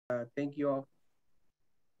Thank you all.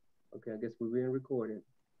 Okay, I guess we're being recorded.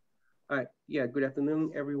 All right, yeah, good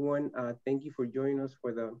afternoon, everyone. Thank you for joining us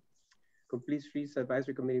for the Complete Streets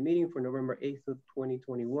Advisory Committee meeting for November 8th of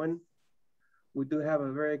 2021. We do have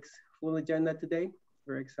a very full agenda today,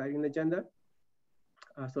 very exciting agenda.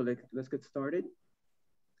 So let's get started.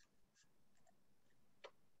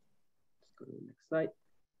 Let's go to the next slide.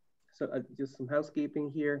 So just some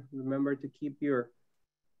housekeeping here. Remember to keep your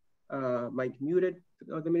mic muted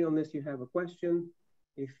throughout the meeting unless you have a question.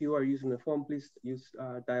 If you are using the phone, please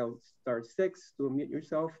dial *6 to unmute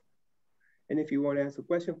yourself. And if you want to ask a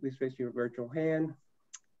question, please raise your virtual hand.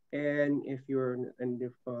 And if you're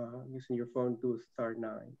using your phone, do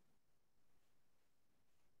 *9.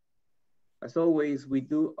 As always, we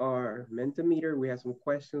do our Mentimeter. We have some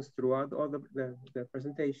questions throughout all the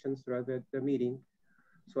presentations throughout the meeting.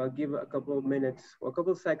 So I'll give a couple of minutes or a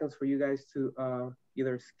couple of seconds for you guys to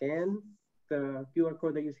either scan the QR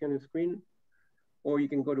code that you see on the screen, or you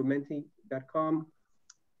can go to menti.com.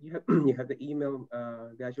 You have the email,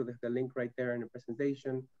 the link right there in the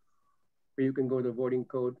presentation, or you can go to voting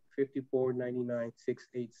code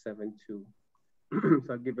 54996872. So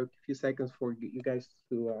I'll give a few seconds for you guys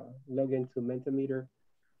to log into Mentimeter.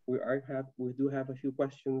 We do have a few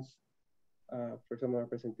questions for some of our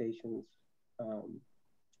presentations.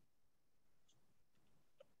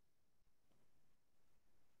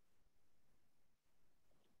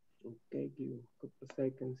 Okay, give me a couple of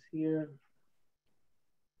seconds here.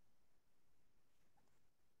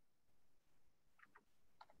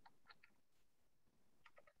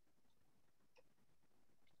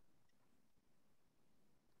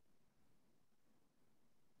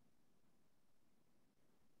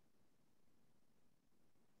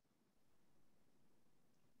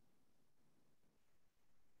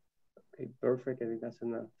 Okay, perfect. I think that's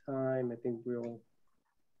enough time. I think we'll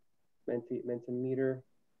Mentimeter,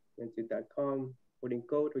 menti.com, voting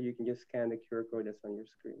code, or you can just scan the QR code that's on your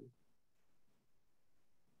screen.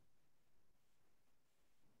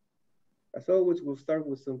 As always, we'll start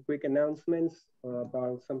with some quick announcements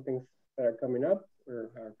about some things that are coming up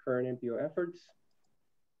or our current MPO efforts.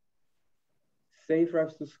 Safe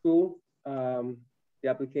Routes to School. The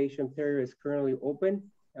application period is currently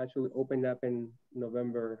open. Actually opened up in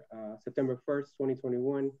September 1st,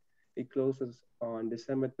 2021. It closes on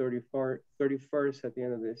December 31st at the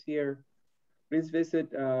end of this year. Please visit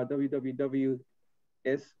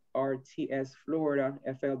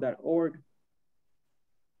www.srtsfloridafl.org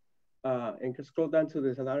and just scroll down to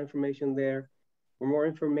there's a lot of information there. For more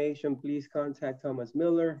information, please contact Thomas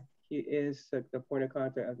Miller. He is the point of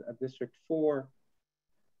contact at District 4.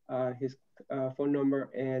 His phone number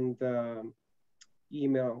and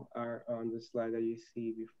email are on the slide that you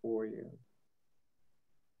see before you.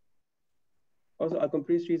 Also, our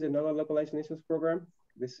Complete Streets and Other Localized Nations program,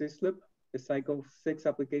 the CSLIP, the Cycle 6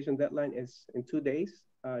 application deadline is in 2 days.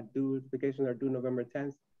 Applications are due November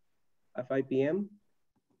 10th at 5 p.m.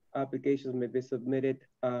 Applications may be submitted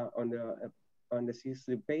on the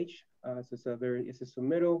CSLIP page. So it's a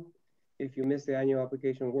submittal. If you missed the annual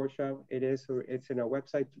application workshop, it's in our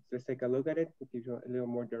website. Let's take a look at it. It gives you a little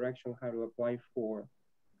more direction how to apply for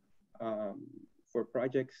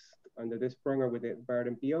projects under this program with the Broward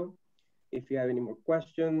MPO. If you have any more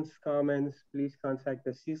questions, comments, please contact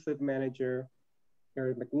the CSLIP manager,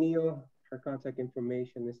 Erin McNeil. Her contact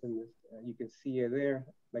information is in this. You can see it there,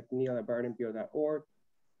 mcneil@browardmpo.org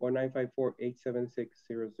or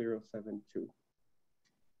 954-876-0072.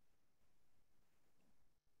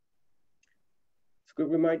 It's good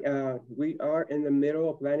reminder, we are in the middle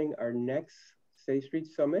of planning our next State Street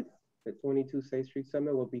Summit. The 22 State Street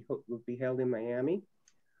Summit will be held in Miami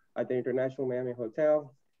at the International Miami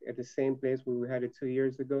Hotel at the same place where we had it 2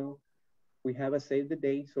 years ago. We have a save the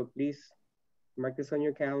date, so please mark this on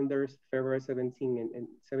your calendars, February 17 and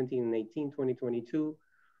 18, 2022.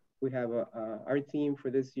 We have our theme for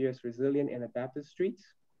this year is Resilient and Adaptive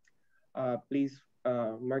Streets. Please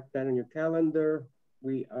mark that on your calendar.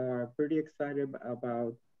 We are pretty excited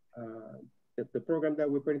about the program that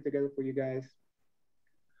we're putting together for you guys.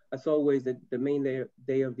 As always, the main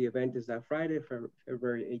day of the event is that Friday,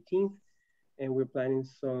 February 18th, and we're planning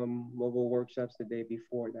some mobile workshops the day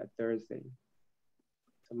before that Thursday.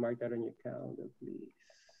 So mark that on your calendar, please.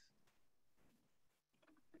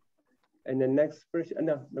 And the next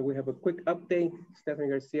person, we have a quick update. Stephanie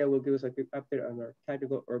Garcia will give us a quick update on our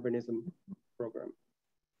tactical urbanism program.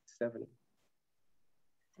 Stephanie.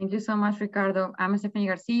 Thank you so much, Ricardo. I'm Stephanie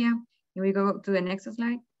Garcia. Can we go to the next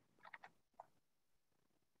slide?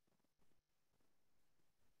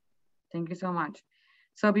 Thank you so much.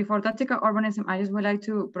 So before tactical urbanism, I just would like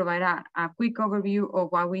to provide a quick overview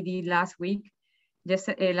of what we did last week. just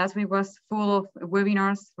last week was full of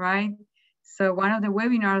webinars, right? So one of the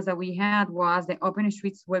webinars that we had was the Open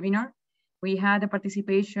Streets webinar. We had the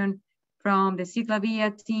participation from the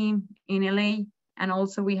Ciclavia team in LA, and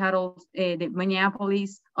also we had the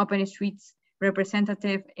Minneapolis Open Streets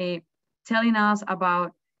representative telling us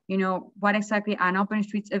about, what exactly an Open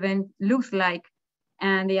Streets event looks like.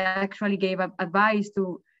 And they actually gave advice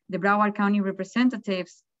to the Broward County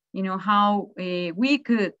representatives, how we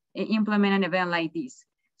could implement an event like this.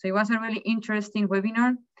 So it was a really interesting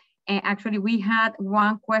webinar. And actually we had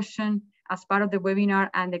one question as part of the webinar,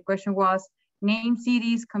 and the question was, name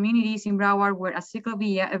cities, communities in Broward where a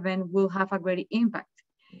Ciclavia event will have a great impact.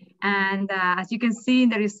 And as you can see in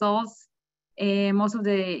the results, most of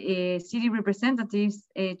the city representatives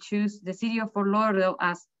choose the city of Fort Lauderdale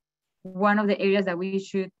as one of the areas that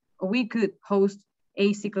we could host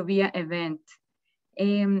a Ciclavia event.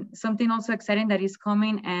 Something also exciting that is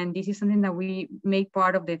coming, and this is something that we make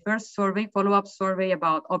part of the first survey, follow-up survey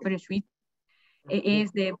about Open Street,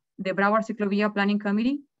 is the Broward Ciclavia Planning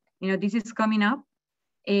Committee. This is coming up.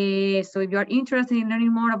 So if you are interested in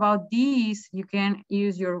learning more about these, you can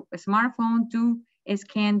use your smartphone to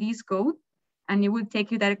scan this code, and it will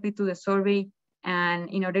take you directly to the survey, and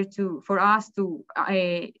in order for us to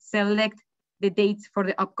select the dates for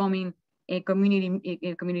the upcoming committee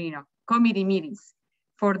meetings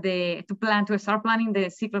to start planning the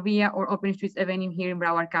Ciclavia or Open Streets event here in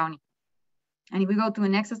Broward County. And if we go to the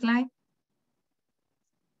next slide.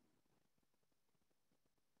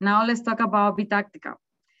 Now let's talk about Be Tactical.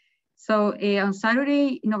 So on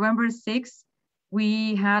Saturday, November 6th,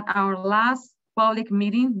 we had our last public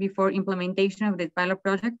meeting before implementation of the pilot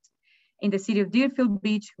project in the city of Deerfield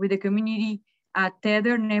Beach with the community at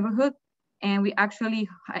Tether neighborhood. And we actually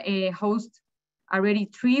host already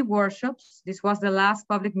 3 workshops. This was the last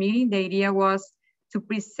public meeting. The idea was to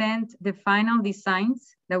present the final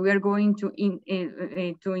designs that we are going to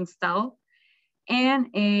install.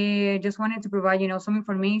 And just wanted to provide, some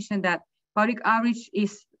information that public outreach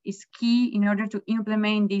is key in order to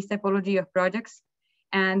implement this typology of projects.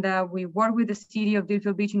 And we work with the city of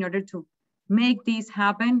Deerfield Beach in order to make this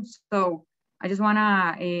happen. So I just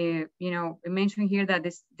wanna, mention here that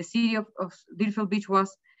the city of Deerfield Beach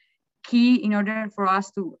was key in order for us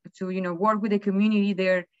to work with the community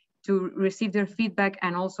there, to receive their feedback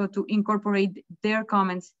and also to incorporate their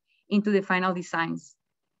comments into the final designs.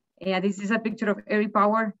 This is a picture of Eric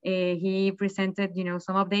Power. He presented,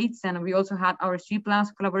 some updates, and we also had our street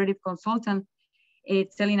plans collaborative consultant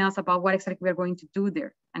telling us about what exactly we're going to do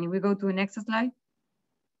there. And if we go to the next slide.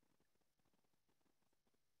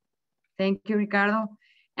 Thank you, Ricardo.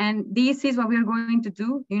 And this is what we are going to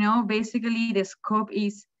do. Basically the scope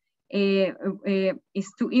is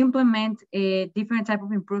to implement different type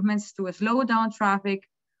of improvements to slow down traffic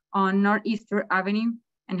on Northeastern Avenue.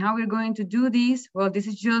 And how we're going to do this? Well, this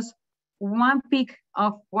is just one peek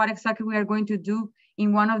of what exactly we are going to do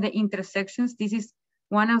in one of the intersections. This is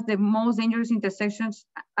one of the most dangerous intersections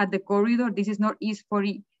at the corridor. This is Northeast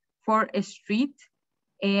 44th Street.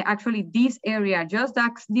 Actually, this area, just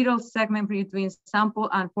that little segment between Sample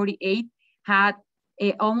and 48, had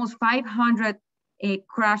almost 500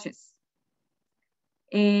 crashes.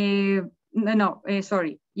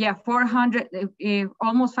 400,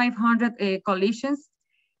 almost 500 collisions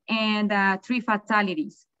and 3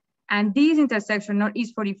 fatalities. And this intersection,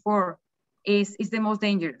 Northeast 44, is the most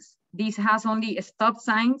dangerous. This has only stop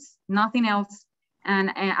signs, nothing else.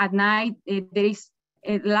 And at night, there is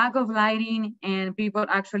a lack of lighting and people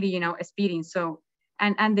actually, speeding. So,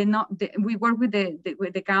 we work with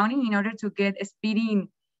the county in order to get speeding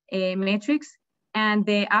metrics. And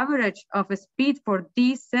the average of a speed for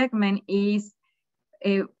this segment is,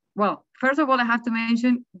 well, first of all, I have to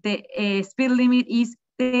mention the speed limit is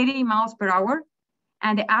 30 miles per hour,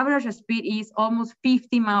 and the average speed is almost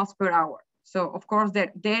 50 miles per hour. So of course,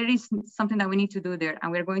 there is something that we need to do there,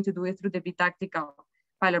 and we're going to do it through the Be Tactical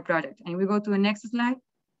pilot project. And we go to the next slide.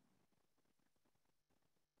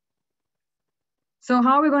 So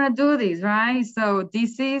how are we going to do this, right? So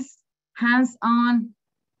this is hands-on.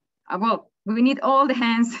 Well, we need all the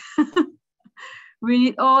hands. We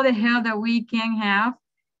need all the help that we can have.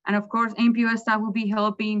 And of course, MPO staff will be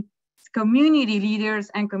helping. Community leaders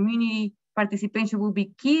and community participation will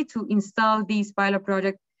be key to install this pilot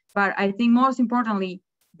project. But I think most importantly,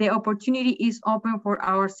 the opportunity is open for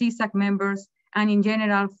our CSAC members and in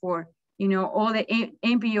general for all the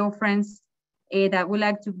MPO friends that would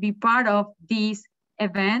like to be part of this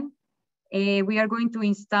event. We are going to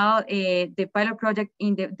install the pilot project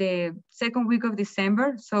in the second week of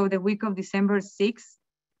December. So the week of December 6th,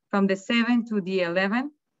 from the 7th to the 11th.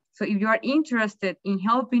 So if you are interested in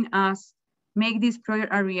helping us make this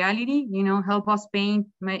project a reality, you know, help us paint,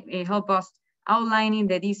 help us outlining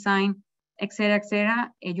the design, etc.,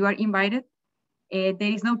 etc., you are invited. There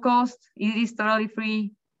is no cost. It is totally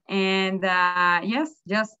free. And yes,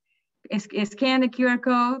 just scan the QR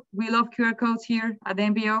code. We love QR codes here at the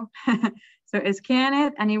MPO. So scan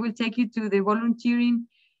it and it will take you to the volunteering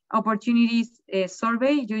opportunities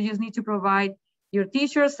survey. You just need to provide your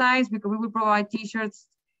t-shirt size, because we will provide t-shirts,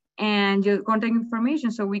 and your contact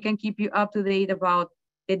information, so we can keep you up to date about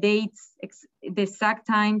the dates, the exact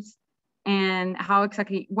times, and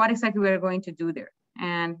what exactly we're going to do there.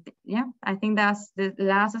 And yeah, I think that's the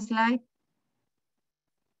last slide.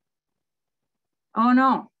 Oh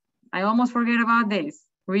no, I almost forget about this.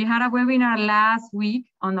 We had a webinar last week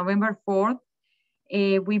on November 4th.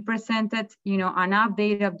 We presented, you know, an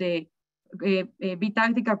update of the Be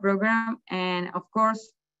Tactical program, and of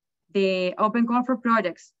course, the open call for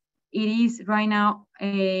projects. It is right now,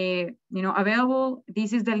 you know, available.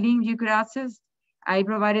 This is the link you could access. I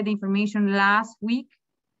provided the information last week.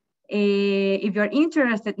 If you're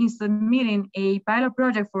interested in submitting a pilot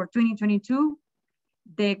project for 2022,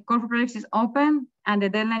 the call for projects is open and the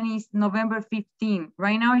deadline is November 15.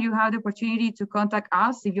 Right now, you have the opportunity to contact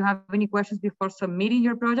us if you have any questions before submitting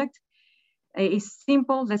your project. It's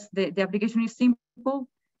simple. The application is simple.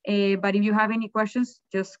 But if you have any questions,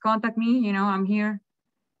 just contact me. You know, I'm here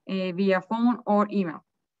via phone or email.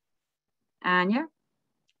 And yeah,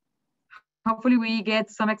 hopefully we get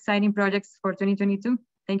some exciting projects for 2022.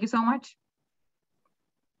 Thank you so much.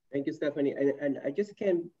 Thank you, Stephanie. And I just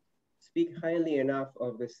can't speak highly enough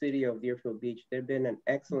of the city of Deerfield Beach. They've been an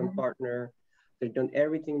excellent partner. They've done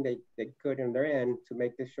everything they could on their end to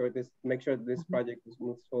make sure this project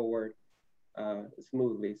moves forward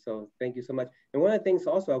smoothly. So thank you so much. And one of the things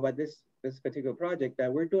also about this particular project,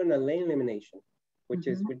 that we're doing a lane elimination, which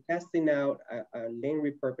is we're testing out a lane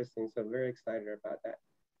repurposing. So very excited about that.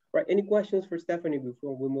 Right, any questions for Stephanie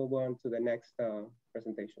before we move on to the next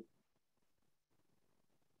presentation?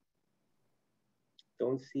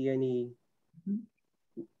 Don't see any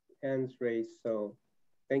hands raised, so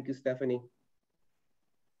thank you, Stephanie.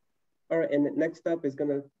 All right, and next up is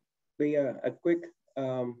gonna be a quick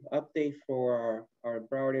update for our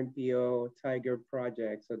Broward MPO Tiger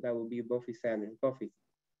project. So that will be Buffy Sanders. Buffy,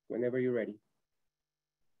 whenever you're ready.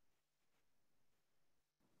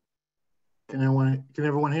 Can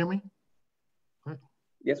everyone hear me? Right.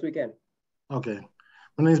 Yes, we can. Okay.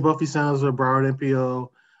 My name is Buffy Sanders with Broward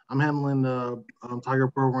MPO. I'm handling the Tiger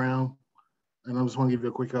program, and I just want to give you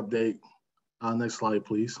a quick update. Next slide,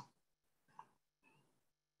 please.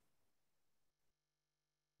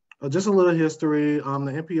 Just a little history. The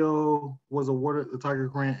MPO was awarded the Tiger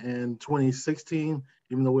Grant in 2016,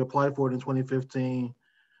 even though we applied for it in 2015,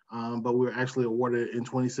 but we were actually awarded in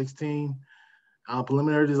 2016.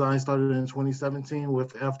 Preliminary design started in 2017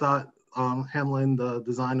 with FDOT handling the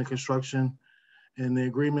design and construction, and the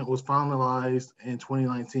agreement was finalized in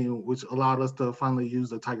 2019, which allowed us to finally use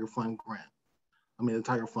the Tiger Fund grant. The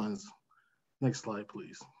Tiger Funds. Next slide,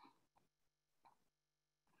 please.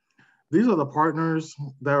 These are the partners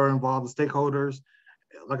that are involved, the stakeholders.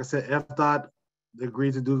 Like I said, FDOT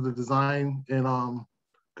agreed to do the design and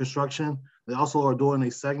construction. They also are doing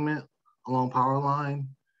a segment along power line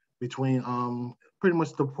between pretty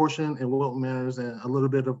much the portion in Wilton Manors and a little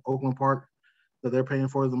bit of Oakland Park that they're paying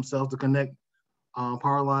for themselves to connect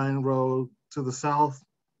Power Line Road to the south.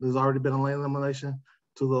 There's already been a lane elimination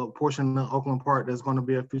to the portion of Oakland Park that's going to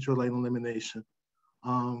be a future lane elimination.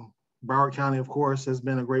 Broward County, of course, has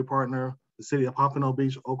been a great partner. The city of Pompano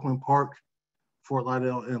Beach, Oakland Park, Fort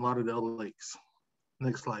Lauderdale, and Lauderdale Lakes.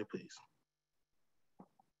 Next slide, please.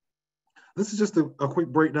 This is just a quick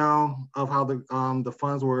breakdown of how the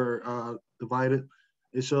funds were divided.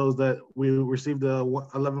 It shows that we received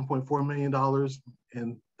 $11.4 million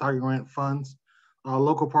in Tiger Grant funds. Our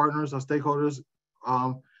local partners, our stakeholders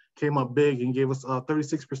came up big and gave us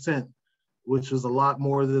 36%, which is a lot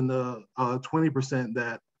more than the 20%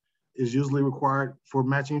 that is usually required for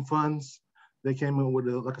matching funds. They came in with,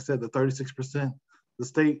 like I said, the 36%. The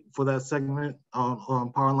state for that segment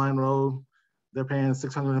on Power Line Road, they're paying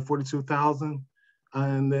 $642,000,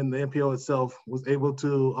 and then the MPO itself was able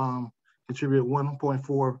to contribute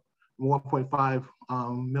 1.5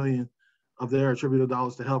 million of their attributed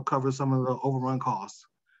dollars to help cover some of the overrun costs.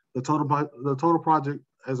 The total project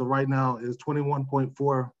as of right now is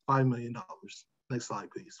 $21.45 million. Next slide,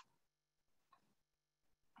 please.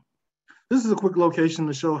 This is a quick location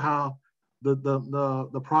to show how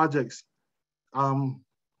the projects, how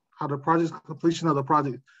the project completion of the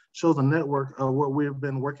project shows a network of what we've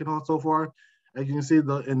been working on so far. As you can see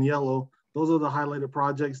in yellow, Those are the highlighted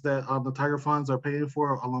projects that the Tiger Funds are paying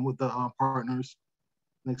for along with the partners.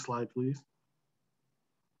 Next slide, please.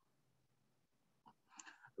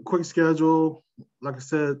 A quick schedule. Like I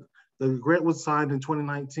said, the grant was signed in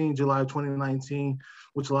 2019, July of 2019,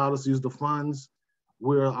 which allowed us to use the funds.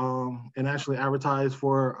 We're and actually advertised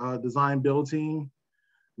for a design build team,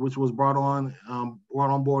 which was brought on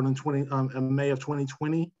board in May of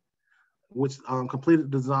 2020, which completed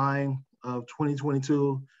design of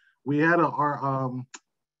 2022. We had a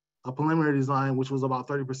preliminary design, which was about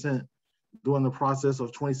 30% during the process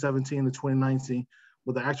of 2017 to 2019,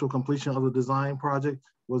 but the actual completion of the design project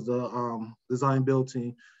was the design build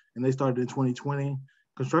team, and they started in 2020.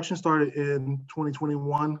 Construction started in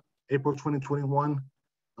 2021, April 2021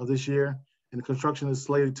 of this year, and the construction is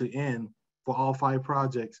slated to end for all 5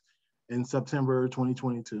 projects in September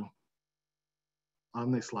 2022.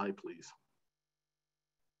 Next slide, please.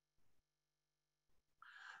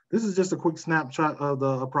 This is just a quick snapshot of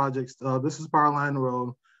the projects. This is Power Line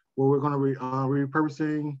Road, where we're going to be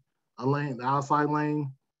repurposing a lane, the outside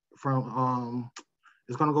lane, from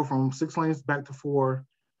it's going to go from 6 lanes back to 4,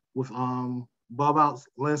 with bulb outs,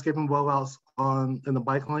 landscaping bulb outs in the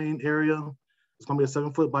bike lane area. It's going to be a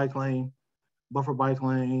 7-foot bike lane, buffer bike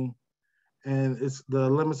lane, and the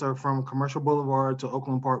limits are from Commercial Boulevard to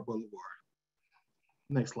Oakland Park Boulevard.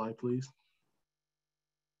 Next slide, please.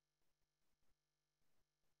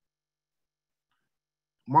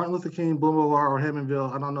 Martin Luther King Boulevard, or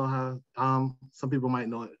Hammondville, I don't know how, some people might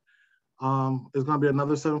know it. It's going to be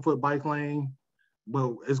another 7-foot bike lane,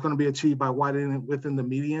 but it's going to be achieved by widening it within the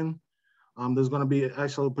median. There's going to be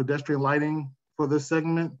actual pedestrian lighting for this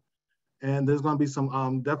segment, and there's going to be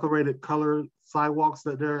some decorated colored sidewalks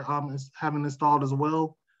that they're having installed as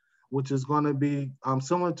well, which is going to be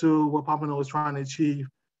similar to what Pompano is trying to achieve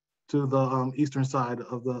to the eastern side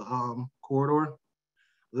of the corridor.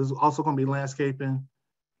 There's also going to be landscaping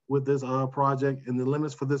with this project, and the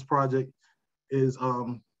limits for this project is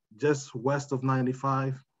just west of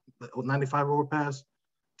 95 overpass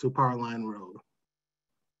to Power Line Road.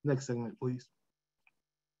 Next segment, please.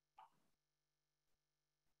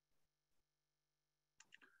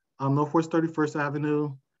 Northwest 31st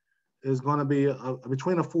Avenue is going to be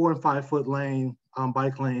between a 4 and 5 foot lane,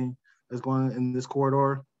 bike lane that's going in this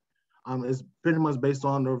corridor. It's pretty much based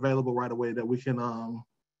on the available right of way that we can to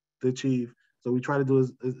achieve. So we try to do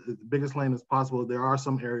as the biggest lane as possible. There are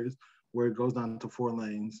some areas where it goes down to 4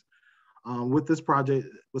 lanes. With this project,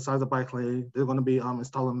 besides the bike lane, they're going to be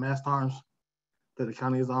installing mast arms that the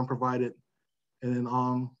county has provided. And then,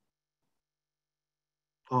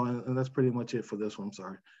 and that's pretty much it for this one,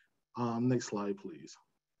 sorry. Next slide, please.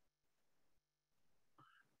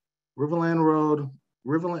 Riverland Road.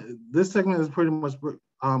 This segment is pretty much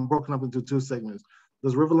broken up into 2 segments.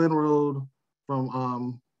 There's Riverland Road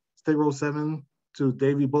from State Road 7 to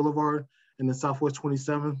Davie Boulevard, and then Southwest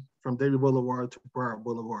 27 from Davie Boulevard to Broward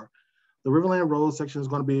Boulevard. The Riverland Road section is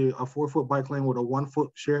going to be a 4-foot bike lane with a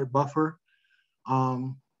 1-foot shared buffer.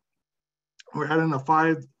 We're adding a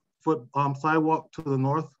 5-foot sidewalk to the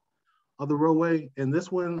north of the roadway, and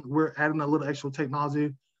this one we're adding a little extra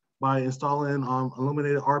technology by installing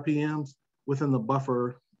illuminated RPMs within the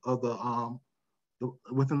buffer of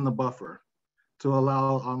within the buffer to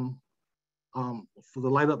allow for the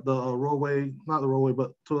light up the roadway, not the roadway,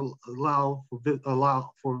 but to allow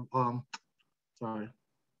for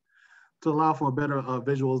a better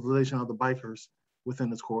visualization of the bikers within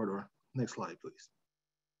this corridor. Next slide, please.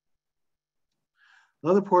 The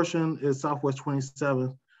other portion is Southwest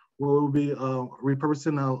 27, where we'll be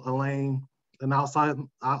repurposing a lane, the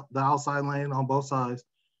outside lane on both sides.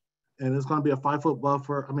 And it's going to be a 5-foot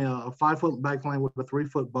buffer, a 5-foot bike lane with a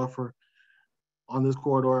 3-foot buffer on this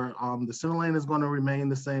corridor. The center lane is going to remain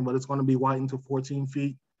the same, but it's going to be widened to 14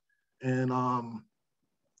 feet. And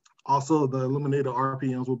also the illuminated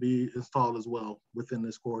RPMs will be installed as well within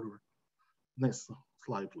this corridor. Next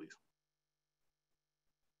slide, please.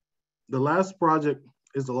 The last project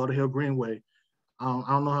is the Lauderhill Greenway. I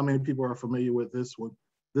don't know how many people are familiar with this one.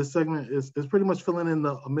 This segment is pretty much filling in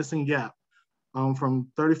a missing gap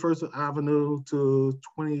from 31st Avenue to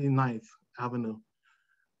 29th Avenue.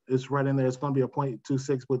 It's right in there. It's going to be a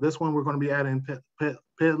 0.26, but this one we're going to be adding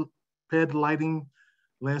PED lighting,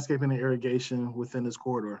 landscaping, and irrigation within this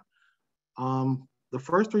corridor. The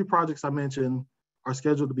first 3 projects I mentioned are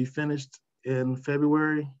scheduled to be finished in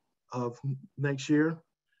February of next year,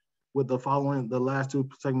 with the last 2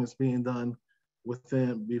 segments being done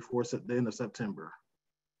before the end of September.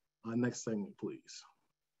 Next segment, please.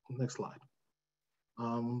 Next slide.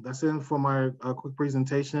 That's it for my quick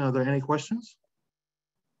presentation. Are there any questions?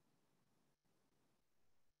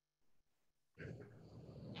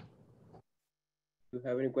 Do you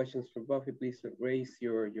have any questions for Buffy? Please raise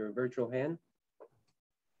your virtual hand.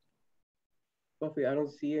 Buffy, I don't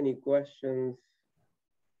see any questions.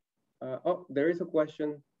 Oh, there is a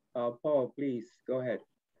question. Paul, please go ahead.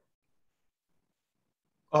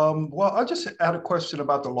 Well, I just had a question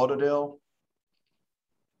about the Lauderdale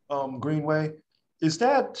Greenway. Is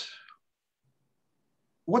that,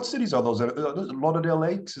 what cities are those? Lauderdale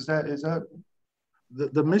Lakes? Is that?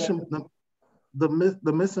 The mission,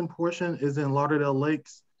 the missing portion is in Lauderdale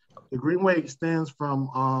Lakes. The Greenway extends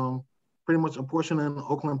from pretty much a portion in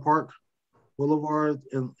Oakland Park Boulevard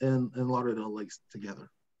and Lauderdale Lakes together.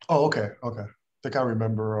 Oh, okay, okay. I think I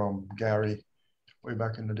remember Gary way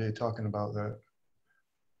back in the day talking about that.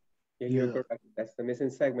 Yeah, you're correct. That's the missing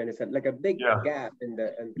segment. It's like a big gap in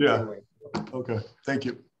the Greenway. Okay, thank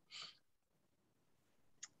you.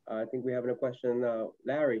 I think we have a question,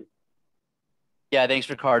 Larry. Yeah, thanks,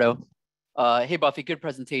 Ricardo. Hey, Buffy, good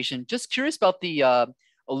presentation. Just curious about the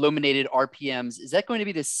illuminated RPMs. Is that going to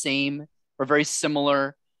be the same or very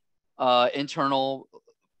similar internal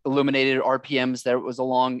illuminated RPMs that was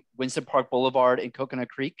along Winston Park Boulevard and Coconut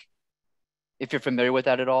Creek? If you're familiar with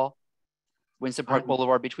that at all? Winston Park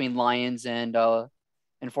Boulevard between Lyons and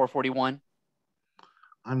 441?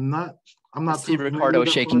 I'm not. I see Ricardo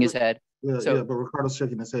shaking his head. Yeah, yeah, but Ricardo's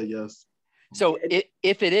shaking his head, yes. So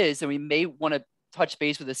if it is, then we may want to touch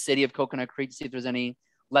base with the city of Coconut Creek to see if there's any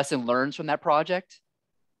lesson learned from that project.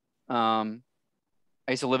 I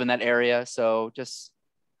used to live in that area, so just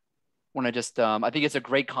want to just, I think it's a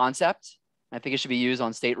great concept. I think it should be used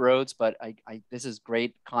on state roads, but this is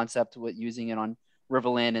great concept with using it on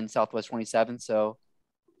Riverland and Southwest 27. So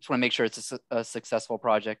just want to make sure it's a successful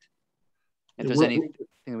project. If there's anything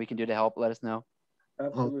we can do to help, let us know.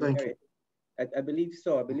 Absolutely. Oh, thank you. I believe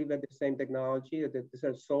so. I believe that the same technology, that these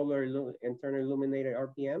are solar internal illuminated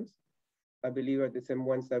RPMs. I believe are the same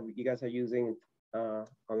ones that you guys are using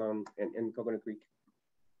in Coconut Creek.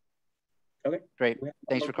 Okay. Great.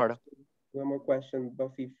 Thanks, Ricardo. One more question,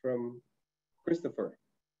 Buffy, from Christopher.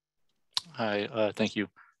 Hi, thank you.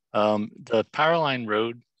 The Powerline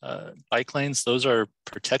Road bike lanes, those are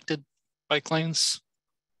protected bike lanes?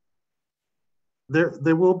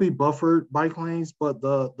 There will be buffered bike lanes, but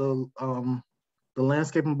the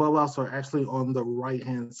landscaping bubbles are actually on the right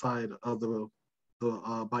hand side of the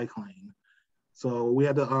bike lane. So we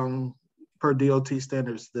had to per DOT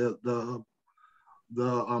standards, the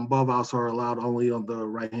bubbles are allowed only on the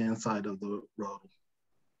right hand side of the road.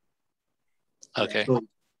 Okay. So,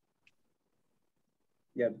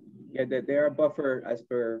 yeah, they are buffered as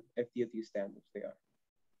per FDOT standards. They are.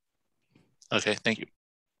 Okay, thank you.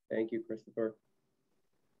 Thank you, Christopher.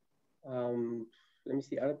 Let me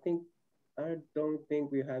see. I don't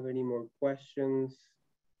think we have any more questions.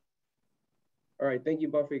 All right, thank you,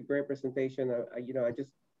 Buffy. Great presentation. You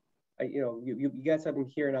guys have been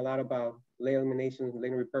hearing a lot about lane elimination,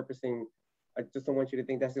 lane repurposing. I just don't want you to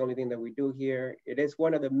think that's the only thing that we do here. It is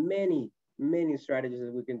one of the many strategies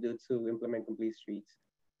that we can do to implement complete streets.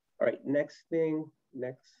 All right, next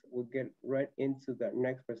we'll get right into the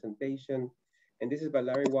next presentation. And this is by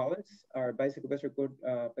Larry Wallace, our bicycle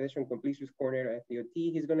pedestrian complete streets coordinator at DOT.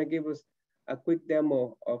 He's gonna give us a quick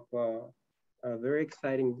demo of a very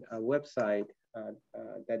exciting website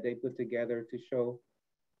that they put together to show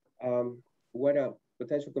what a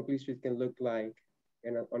potential complete street can look like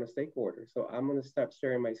on a state border. So I'm gonna start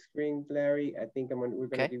sharing my screen, Larry. I think we're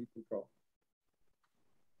gonna give you control.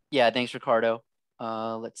 Yeah, thanks, Ricardo.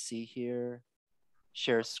 Let's see here.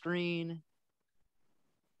 Share screen.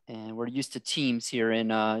 And we're used to Teams here in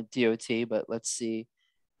DOT, but let's see.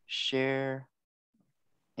 Share.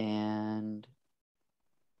 And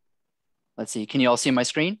let's see. Can you all see my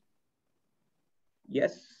screen?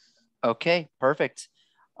 Yes. Okay, perfect.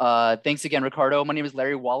 Thanks again, Ricardo. My name is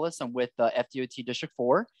Larry Wallace. I'm with FDOT District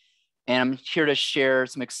 4, and I'm here to share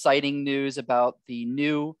some exciting news about the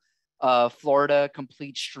new Florida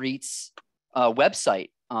Complete Streets website.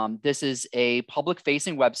 This is a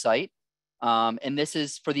public-facing website, and this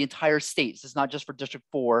is for the entire state. This is not just for District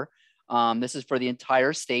 4. This is for the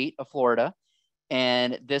entire state of Florida,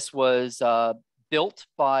 and this was built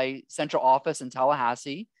by central office in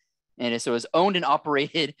Tallahassee. And so it was owned and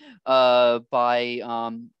operated by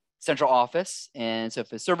central office. And so if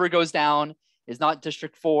the server goes down, it's not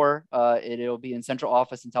District 4, it'll be in central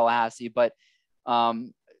office in Tallahassee. But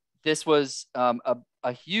this was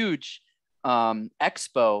a huge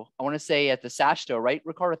expo, I want to say at the SACHTO, right,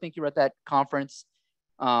 Ricardo? I think you were at that conference.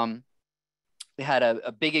 They had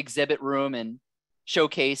a big exhibit room and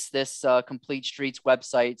showcase this Complete Streets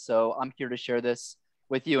website. So I'm here to share this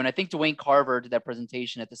with you. And I think Dwayne Carver did that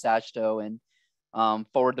presentation at the SACHTO, and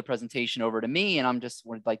forward the presentation over to me, and I'm just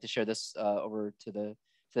would like to share this over to the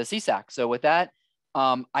CSAC. So with that,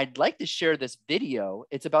 I'd like to share this video.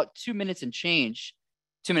 It's about 2 minutes and change,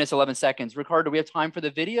 2 minutes, 11 seconds. Ricardo, do we have time for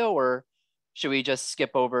the video, or should we just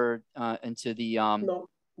skip over into the? No,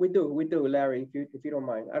 we do, Larry, if you don't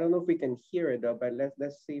mind. I don't know if we can hear it though, but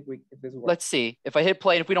let's see if this works. Let's see. If I hit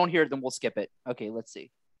play, and if we don't hear it, then we'll skip it. Okay, let's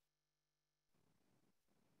see.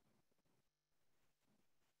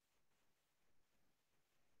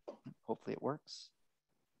 Hopefully it works.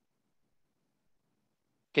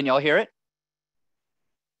 Can y'all hear it?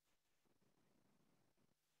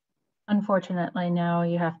 Unfortunately, no,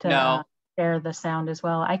 you have to share the sound as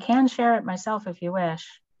well. I can share it myself if you wish.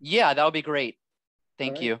 Yeah, that would be great.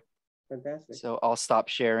 Thank you. Fantastic. So I'll stop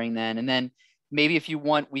sharing then. And then maybe if you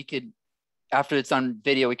want, we could, after it's on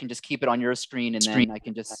video, we can just keep it on your screen, and then I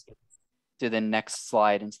can just do the next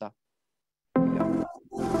slide and stuff.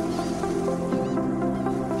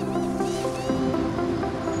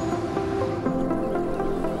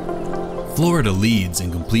 Florida leads in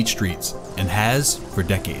complete streets and has for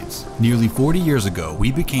decades. Nearly 40 years ago,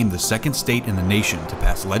 we became the second state in the nation to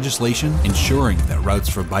pass legislation ensuring that routes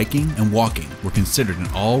for biking and walking were considered in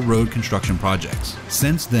all road construction projects.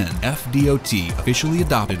 Since then, FDOT officially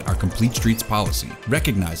adopted our Complete Streets policy,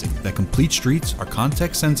 recognizing that complete streets are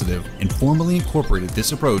context sensitive, and formally incorporated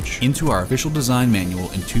this approach into our official design manual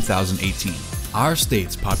in 2018. Our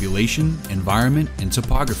state's population, environment, and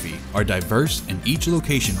topography are diverse, and each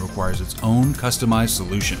location requires its own customized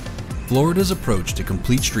solution. Florida's approach to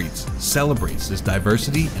complete streets celebrates this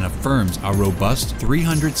diversity and affirms our robust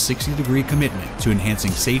 360-degree commitment to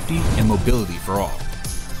enhancing safety and mobility for all.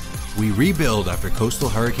 We rebuild after coastal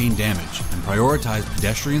hurricane damage and prioritize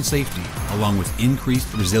pedestrian safety along with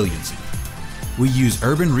increased resiliency. We use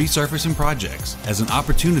urban resurfacing projects as an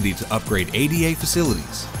opportunity to upgrade ADA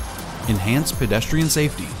facilities, enhance pedestrian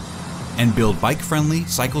safety, and build bike-friendly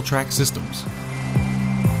cycle track systems.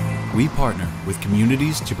 We partner with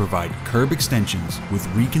communities to provide curb extensions with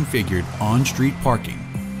reconfigured on-street parking,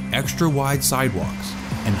 extra-wide sidewalks,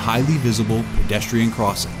 and highly visible pedestrian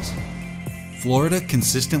crossings. Florida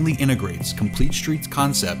consistently integrates complete streets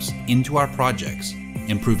concepts into our projects,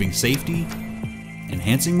 improving safety,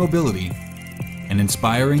 enhancing mobility, and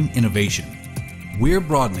inspiring innovation. We're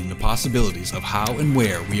broadening the possibilities of how and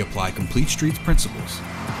where we apply complete streets principles.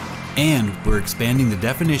 And we're expanding the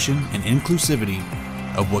definition and inclusivity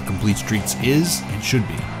of what complete streets is and should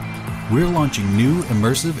be. We're launching new,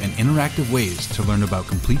 immersive, and interactive ways to learn about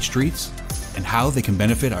complete streets and how they can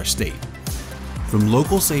benefit our state. From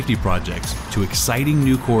local safety projects to exciting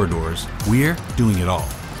new corridors, we're doing it all.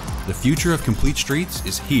 The future of complete streets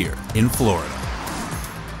is here in Florida.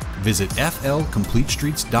 Visit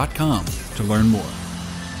flcompletestreets.com to learn more.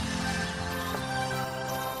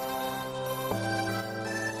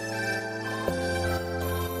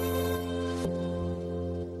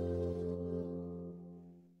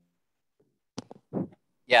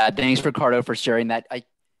 Yeah, thanks, Ricardo, for sharing that. I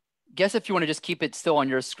guess if you want to just keep it still on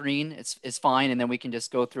your screen, it's fine, and then we can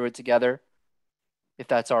just go through it together, if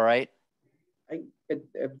that's all right.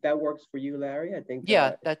 If that works for you, Larry, I think.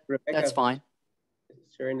 Yeah, that's fine.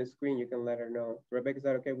 Sharing the screen, you can let her know. Rebecca, is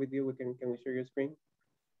that okay with you? Can we share your screen?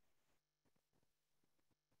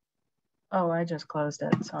 Oh, I just closed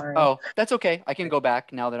it. Sorry. Oh, that's okay. I can go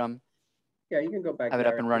back now that I'm. Yeah, you can go back. Have it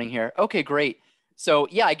up and running here. Okay, great. So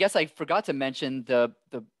yeah, I guess I forgot to mention the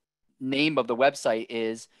name of the website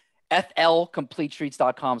is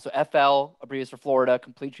flcompletestreets.com. So FL abbreviates for Florida,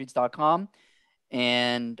 completestreets.com,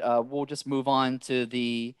 and we'll just move on to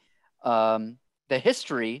the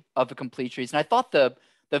history of the complete streets. And I thought the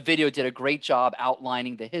video did a great job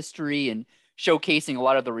outlining the history and showcasing a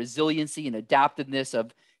lot of the resiliency and adaptiveness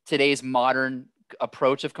of today's modern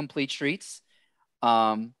approach of complete streets.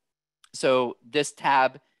 So this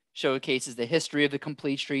tab showcases the history of the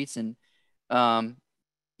complete streets and how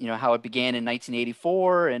it began in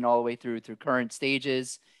 1984 and all the way through current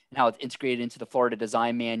stages, and how it's integrated into the Florida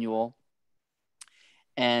Design Manual.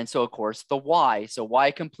 And so, of course, the why. So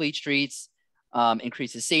why complete streets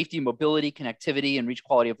increases safety, mobility, connectivity, and reach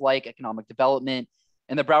quality of life, economic development.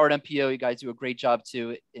 And the Broward MPO, you guys do a great job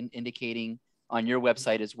too in indicating on your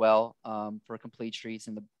website as well for complete streets,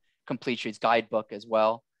 and the complete streets guidebook as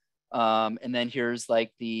well. And then here's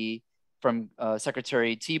like from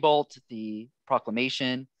Secretary Thibault, the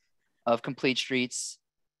proclamation of complete streets.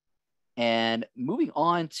 And moving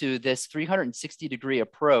on to this 360-degree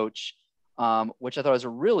approach, which I thought was a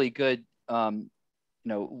really good,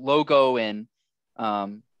 logo and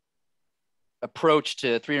approach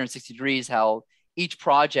to 360 degrees, how each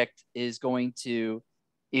project is going to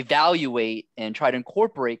evaluate and try to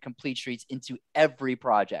incorporate complete streets into every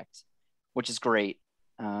project, which is great.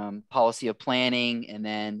 Policy of planning, and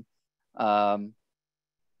then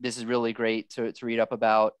this is really great to read up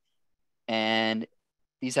about. And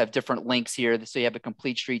these have different links here. So you have a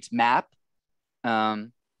complete streets map.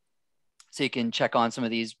 So you can check on some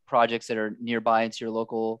of these projects that are nearby into your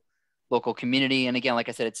local community. And again, like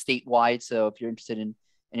I said, it's statewide. So if you're interested in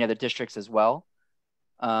any other districts as well.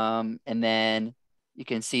 And then you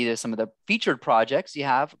can see there's some of the featured projects. You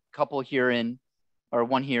have a couple here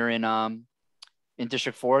one here in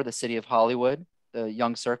District 4, the City of Hollywood, the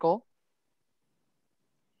Young Circle.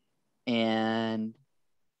 And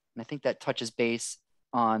I think that touches base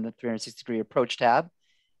on the 360-degree approach tab.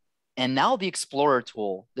 And now the Explorer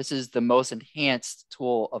tool. This is the most enhanced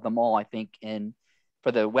tool of them all, I think,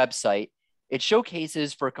 for the website. It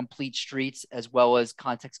showcases for complete streets as well as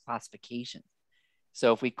context classification.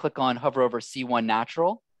 So if we hover over C1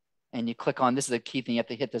 Natural, and you click on, this is a key thing, you have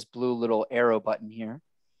to hit this blue little arrow button here.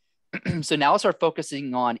 So now start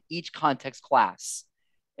focusing on each context class.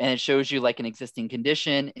 And it shows you like an existing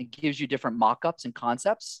condition. It gives you different mock-ups and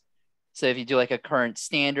concepts. So if you do like a current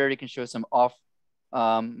standard, it can show some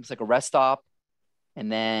it's like a rest stop, and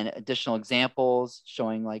then additional examples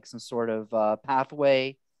showing like some sort of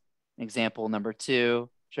pathway. Example number 2,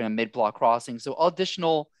 showing a mid-block crossing. So all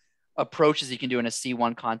additional approaches you can do in a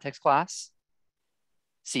C1 context class.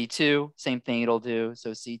 C2, same thing it'll do.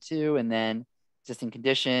 So C2, and then existing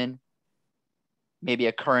condition, maybe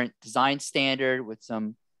a current design standard with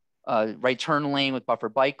some right turn lane with buffer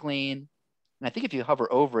bike lane. And I think if you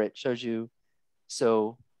hover over it, shows you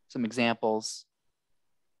some examples.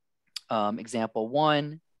 Example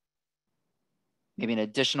 1, maybe an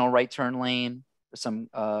additional right turn lane, or some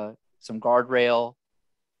guardrail,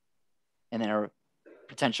 and then a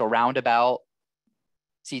potential roundabout,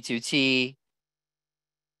 C2T,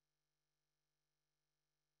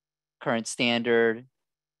 current standard,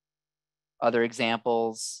 other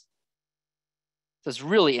examples. So it's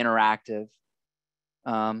really interactive.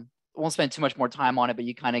 Won't spend too much more time on it, but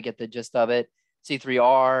you kind of get the gist of it.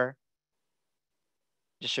 C3R,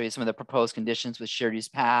 just show you some of the proposed conditions with shared use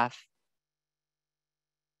path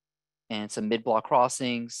and some mid-block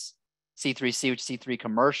crossings. C3C, which is C3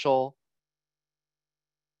 commercial,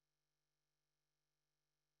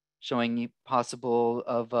 showing you possible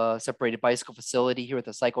of a separated bicycle facility here with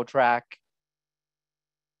a cycle track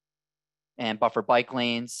and buffer bike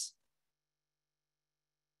lanes.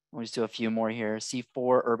 We'll just do a few more here.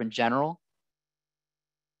 C4 urban general,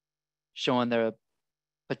 showing the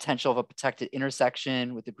potential of a protected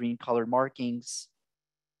intersection with the green colored markings.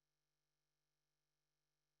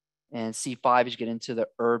 And C5 as you get into the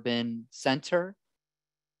urban center,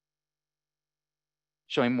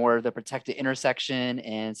 showing more of the protected intersection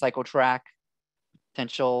and cycle track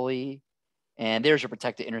potentially. And there's your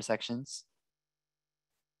protected intersections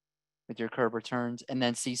with your curb returns. And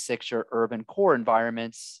then C6, your urban core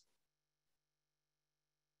environments,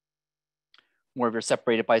 more of your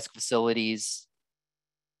separated bicycle facilities,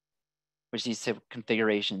 which these type of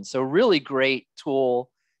configurations. So really great tool,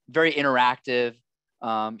 very interactive,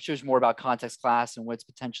 shows more about context class and what it's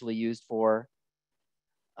potentially used for.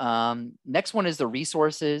 Next one is the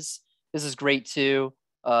resources. This is great too.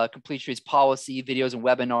 Complete Streets policy, videos and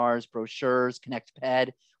webinars, brochures,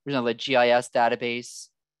 ConnectPed, there's another GIS database.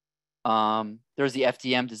 There's the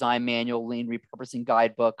FDM design manual, lane repurposing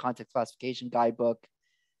guidebook, context classification guidebook,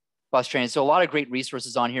 bus training. So a lot of great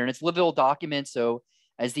resources on here, and it's livable documents. So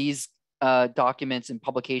as these documents and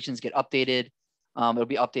publications get updated, it'll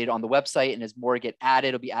be updated on the website, and as more get added,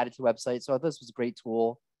 it'll be added to the website. So this was a great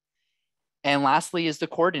tool. And lastly is the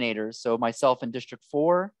coordinators. So myself in District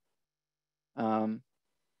 4,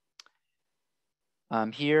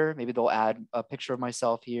 here, maybe they'll add a picture of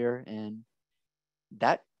myself here, and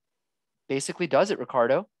that basically does it,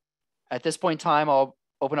 Ricardo. At this point in time, I'll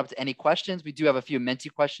open up to any questions. We do have a few Menti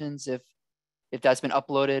questions if that's been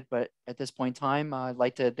uploaded, but at this point in time, I'd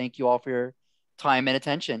like to thank you all for your time and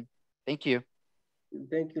attention. Thank you.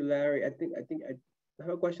 Thank you, Larry. I think I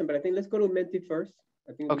have a question, but I think let's go to Menti first.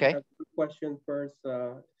 I think we have a question first.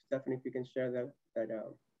 Stephanie, if you can share the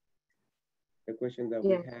question that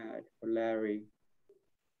we had for Larry.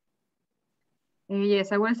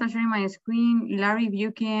 Yes, I will start sharing my screen. Larry, if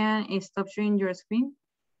you can stop sharing your screen.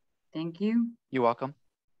 Thank you. You're welcome.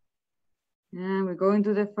 And we're going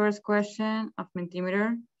to the first question of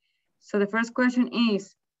Mentimeter. So the first question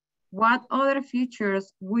is, what other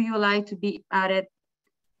features would you like to be added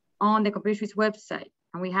on the Complete Streets website?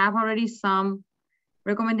 And we have already some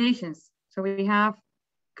recommendations. So we have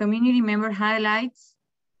community member highlights,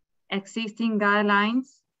 existing guidelines,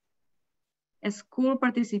 School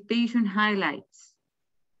participation highlights.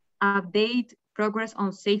 Update progress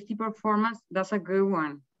on safety performance. That's a good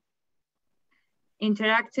one.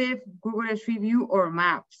 Interactive Google Street View or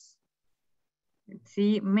maps. Let's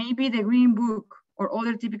see, maybe the Green Book or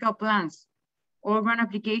other typical plans. All run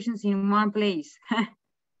applications in one place.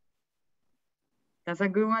 That's a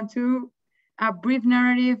good one too. A brief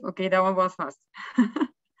narrative. Okay, that one was fast.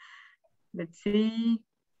 Let's see.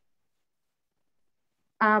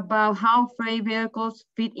 About how freight vehicles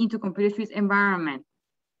fit into computer streets environment.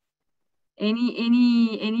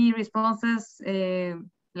 Any responses,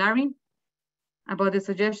 Larry, about the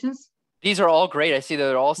suggestions? These are all great. I see that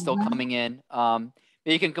they're all still coming in.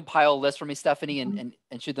 Maybe you can compile a list for me, Stephanie, and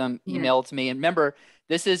shoot them email to me. And remember,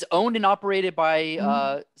 this is owned and operated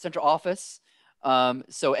by central office.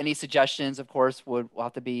 So any suggestions, of course, will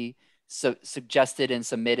have to be suggested and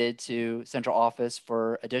submitted to central office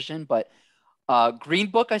for addition. But Green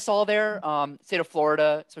Book I saw there, state of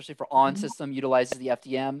Florida, especially for on system, utilizes the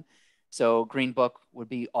FDM. So Green Book would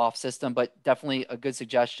be off system, but definitely a good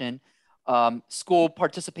suggestion. School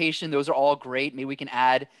participation, those are all great. Maybe we can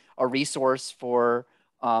add a resource for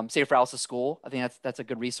Safe Routes to School. I think that's a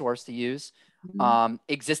good resource to use.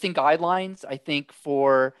 Existing guidelines, I think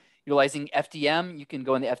for utilizing FDM, you can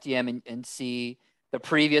go in the FDM and see the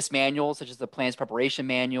previous manuals, such as the plans preparation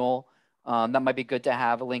manual. That might be good to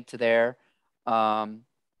have a link to there.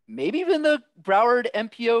 Maybe even the Broward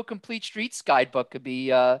MPO Complete Streets Guidebook could be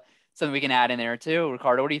something we can add in there too.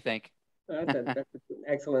 Ricardo, what do you think? That's an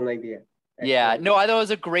excellent idea. Yeah, no, I thought it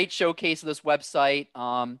was a great showcase of this website.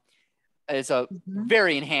 It's a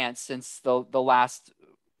very enhanced since the last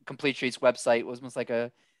Complete Streets website was almost like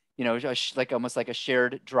a, you know, almost like a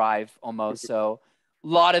shared drive almost. So a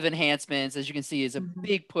lot of enhancements, as you can see, is a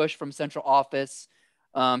big push from central office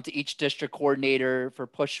to each district coordinator for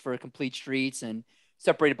push for Complete Streets and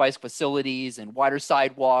separated bicycle facilities and wider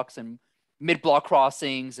sidewalks and mid-block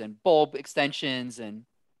crossings and bulb extensions. And,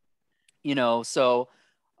 you know, so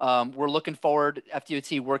we're looking forward,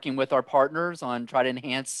 FDOT, working with our partners on trying to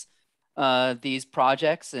enhance these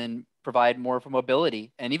projects and provide more for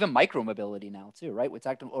mobility and even micro mobility now too, right? With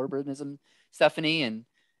active urbanism, Stephanie. And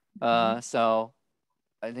so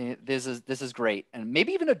I think this is great. And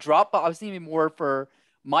maybe even a drop box. I was thinking more for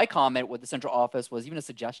my comment with the central office was even a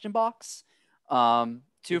suggestion box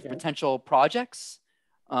to potential projects.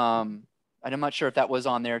 I'm not sure if that was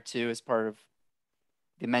on there too as part of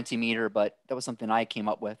the Mentimeter, but that was something I came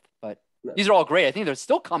up with. But these are all great. I think they're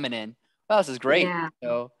still coming in. Wow, this is great. Yeah.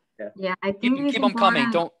 So yeah, I think keep them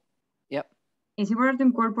coming. Don't. Yep. It's important to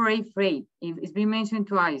incorporate freight. It's been mentioned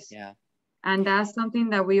twice. Yeah. And that's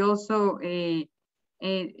something that we also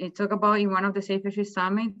talk about in one of the Safe Street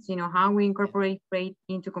Summits, you know, how we incorporate freight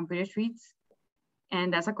into computer streets.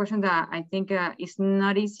 And that's a question that I think is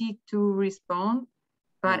not easy to respond,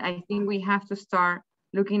 but I think we have to start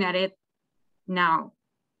looking at it now.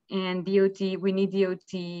 And DOT, we need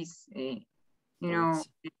DOT's, you know,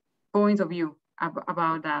 points of view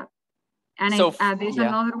about that. And so, there's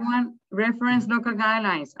another one, reference local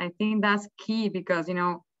guidelines. I think that's key because, you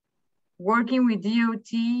know, working with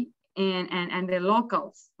DOT and the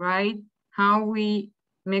locals, right? How we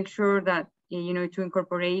make sure that, you know, to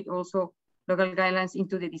incorporate also local guidelines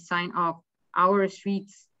into the design of our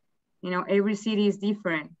streets. You know, every city is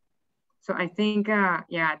different. So I think,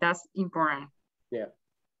 yeah, that's important. Yeah,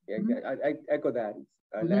 I echo that,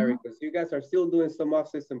 Larry, because you guys are still doing some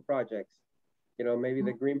off-system projects. You know, maybe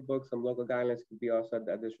the Green Book, some local guidelines could be also an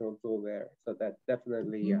additional tool there. So that's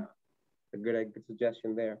definitely a good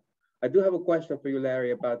suggestion there. I do have a question for you,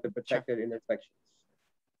 Larry, about the protected intersections.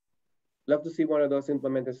 Love to see one of those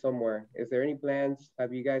implemented somewhere. Is there any plans?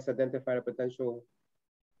 Have you guys identified a potential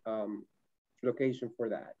location for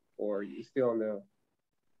that? Or are you still in the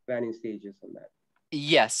planning stages on that?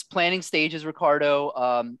 Yes, planning stages,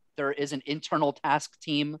 Ricardo. There is an internal task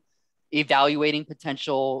team evaluating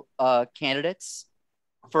potential candidates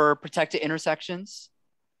for protected intersections.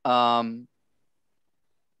 You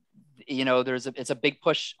know, it's a big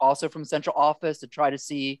push also from central office to try to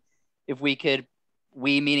see if we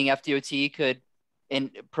meaning FDOT, could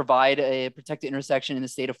provide a protected intersection in the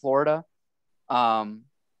state of Florida.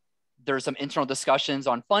 There's some internal discussions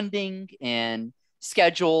on funding and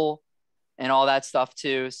schedule and all that stuff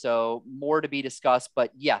too. So more to be discussed, but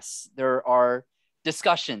yes, there are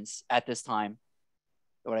discussions at this time,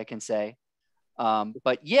 what I can say.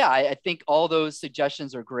 But yeah, I think all those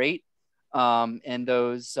suggestions are great. And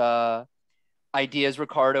those ideas,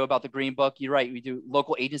 Ricardo, about the Green Book, you're right. We do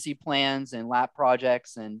local agency plans and lap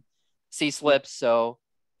projects and C-slips. So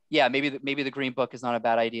yeah, maybe the Green Book is not a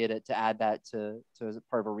bad idea to add that to as a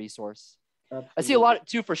part of a resource. Absolutely. I see a lot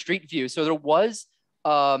too for street view. So there was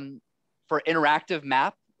for interactive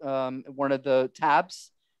map, one of the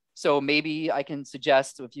tabs. So maybe I can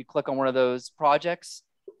suggest if you click on one of those projects,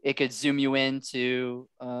 it could zoom you into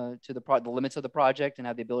to the limits of the project and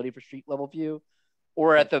have the ability for street level view,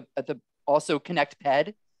 or at the also Connect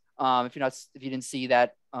Ped. If you didn't see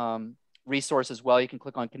that resource as well, you can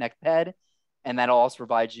click on Connect Ped, and that'll also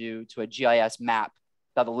provide you to a GIS map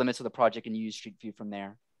about the limits of the project and use Street View from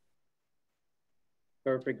there.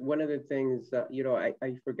 Perfect. One of the things, you know, I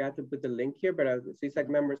forgot to put the link here, but as CSAC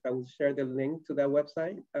members, I will share the link to that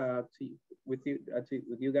website with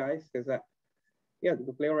you guys, because yeah, you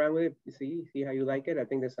can play around with it, see how you like it. I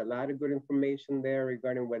think there's a lot of good information there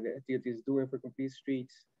regarding what the FDOT is doing for complete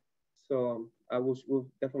streets. So we'll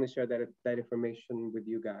definitely share that information with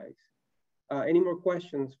you guys. Any more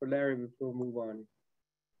questions for Larry before we move on?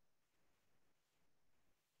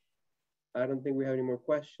 I don't think we have any more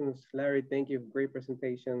questions. Larry, thank you. Great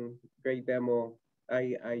presentation, great demo.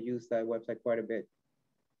 I use that website quite a bit.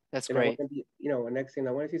 That's and great. You know, next thing,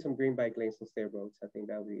 I want to see some green bike lanes on state roads. I think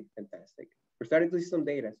that would be fantastic. We're starting to see some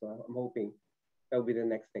data, so I'm hoping that will be the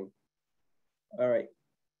next thing. All right.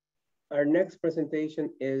 Our next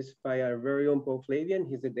presentation is by our very own Paul Flavian.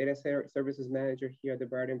 He's the data services manager here at the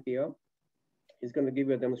Broward MPO. He's going to give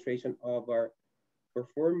you a demonstration of our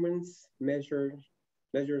performance measures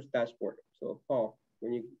dashboard. So Paul,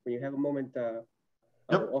 when you have a moment,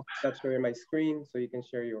 I'll also stop sharing my screen so you can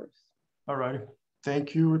share yours. All right.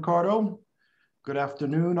 Thank you, Ricardo. Good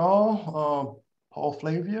afternoon, all. Paul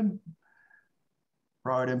Flavian,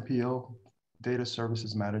 Broward MPO, Data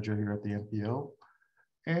Services Manager here at the MPO.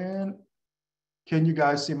 And can you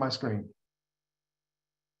guys see my screen?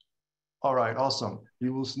 All right, awesome.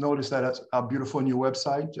 You will notice that that's a beautiful new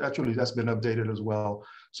website. Actually, that's been updated as well.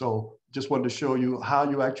 So just wanted to show you how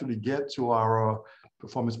you actually get to our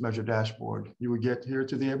performance measure dashboard. You will get here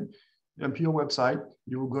to the MPO website.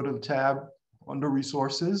 You will go to the tab under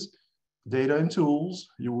resources, data and tools.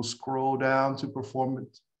 You will scroll down to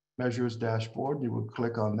performance measures dashboard. You will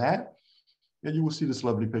click on that and you will see this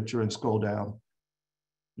lovely picture and scroll down.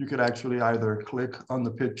 You could actually either click on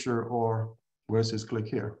the picture or where it says click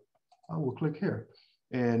here. I will click here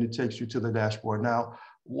and it takes you to the dashboard. Now,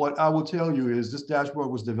 what I will tell you is this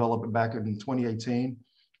dashboard was developed back in 2018.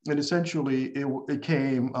 And essentially it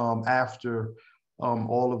came after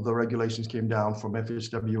all of the regulations came down from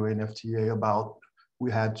FHWA and FTA about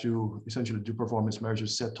we had to essentially do performance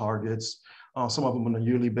measures, set targets, some of them on a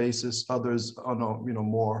yearly basis, others on a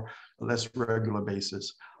more or less regular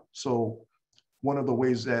basis. So one of the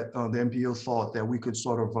ways that the MPO thought that we could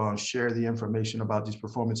sort of share the information about these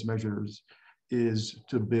performance measures is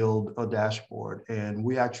to build a dashboard. And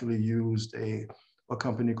we actually used a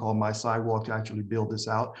company called My Sidewalk to actually build this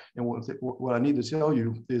out. And what I need to tell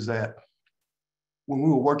you is that when we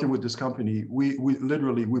were working with this company, we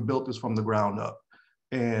literally built this from the ground up.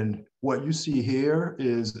 And what you see here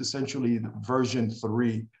is essentially version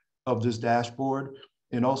 3 of this dashboard.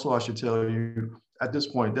 And also I should tell you, at this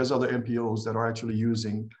point, there's other MPOs that are actually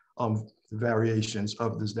using variations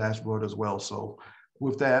of this dashboard as well. So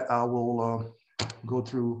with that, I will go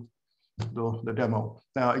through the demo.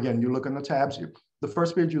 Now, again, you look in the tabs here. The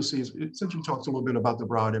first page you'll see is it essentially talks a little bit about the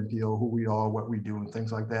Broward MPO, who we are, what we do, and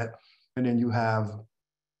things like that. And then you have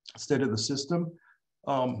state of the system.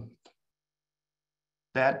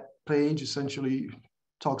 That page essentially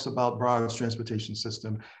talks about Broward's transportation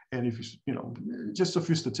system. And if just a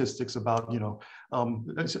few statistics about,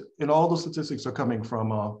 and all those statistics are coming from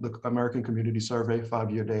the American Community Survey,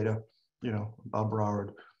 5-year data, about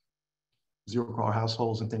Broward, zero-car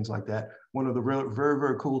households and things like that. One of the very,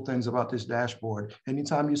 very cool things about this dashboard,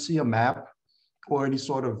 anytime you see a map or any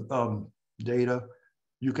sort of data,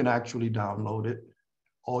 you can actually download it.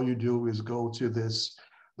 All you do is go to these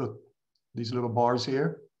little bars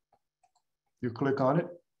here. You click on it.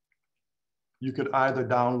 You could either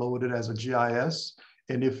download it as a GIS,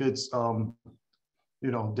 and if it's data,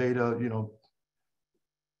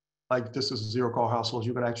 like this is zero-car households,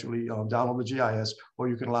 you could actually download the GIS, or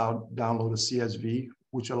you can download a CSV,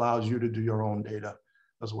 which allows you to do your own data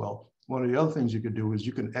as well. One of the other things you could do is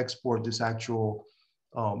you can export this actual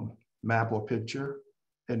map or picture,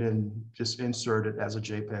 and then just insert it as a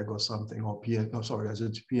JPEG or something, or as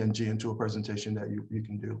a PNG into a presentation that you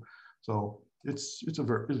can do. So it's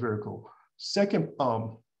very cool. Second,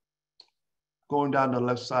 going down the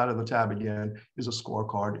left side of the tab again is a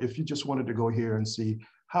scorecard. If you just wanted to go here and see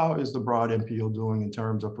how is the Broward MPO doing in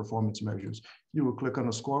terms of performance measures, you would click on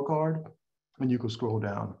the scorecard and you could scroll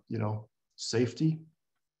down, safety.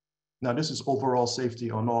 Now this is overall safety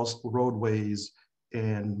on all roadways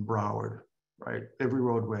in Broward, right? Every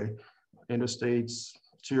roadway interstates,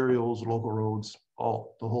 arterials, local roads,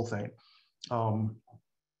 the whole thing.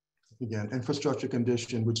 Again, infrastructure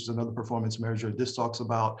condition, which is another performance measure. This talks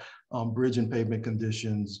about bridge and pavement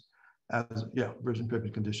conditions, bridge and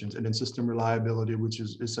pavement conditions, and then system reliability, which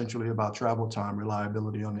is essentially about travel time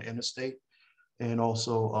reliability on the interstate, and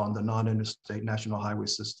also on the non-interstate national highway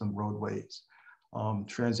system roadways.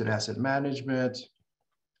 Transit asset management,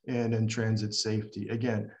 and then transit safety.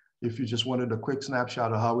 Again, if you just wanted a quick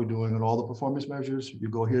snapshot of how we're doing on all the performance measures, you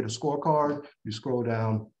go here to scorecard, you scroll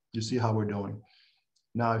down, you see how we're doing.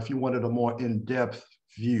 Now, if you wanted a more in-depth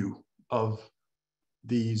view of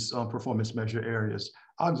these performance measure areas,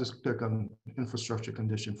 I'll just click on infrastructure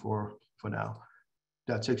condition for now.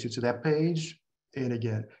 That takes you to that page. And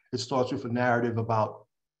again, it starts with a narrative about,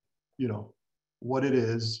 you know, what it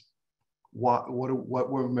is, what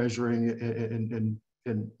we're measuring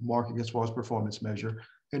and marking as far as performance measure.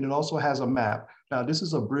 And it also has a map. Now, this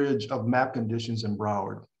is a bridge of map conditions in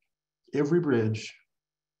Broward. Every bridge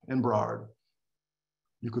in Broward,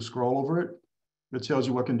 you could scroll over it. It tells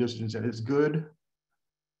you what conditions it's good,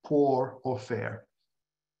 poor, or fair,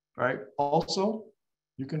 right? Also,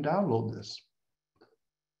 you can download this.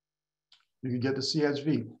 You can get the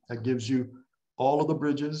CSV that gives you all of the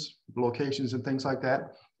bridges, locations, and things like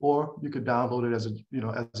that. Or you could download it as a, you know,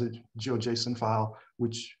 as a GeoJSON file,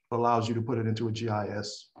 which allows you to put it into a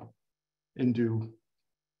GIS and do,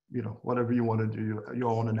 you know, whatever you want to do, your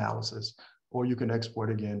own analysis. Or you can export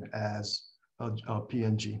again as a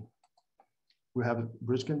PNG. We have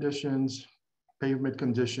bridge conditions, pavement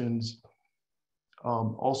conditions.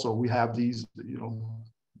 Also, we have these, you know,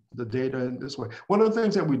 the data in this way. One of the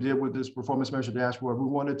things that we did with this performance measure dashboard, we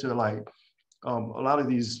wanted to like, a lot of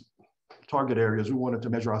these target areas, we wanted to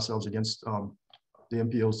measure ourselves against the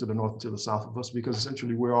MPOs to the north and to the south of us, because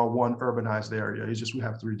essentially we're all one urbanized area. It's just we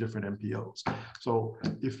have 3 different MPOs. So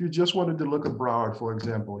if you just wanted to look at Broward, for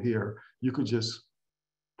example, here, you could just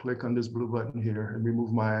click on this blue button here and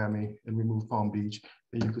remove Miami and remove Palm Beach,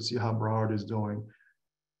 and you can see how Broward is doing.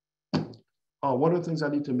 One of the things I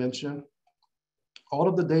need to mention, all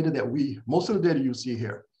of the data that most of the data you see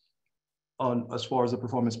here on as far as the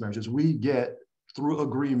performance measures, we get through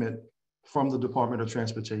agreement from the Department of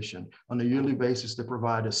Transportation. On a yearly basis, they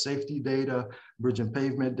provide us safety data, bridge and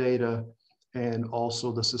pavement data, and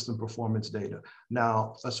also the system performance data.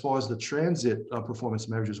 Now, as far as the transit performance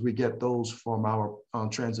measures, we get those from our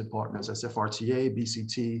transit partners, SFRTA,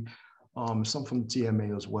 BCT, some from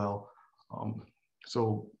TMA as well.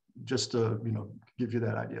 So just to, you know, give you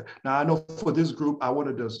that idea. Now, I know for this group, I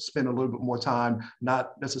wanted to spend a little bit more time,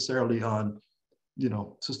 not necessarily on, you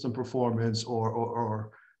know, system performance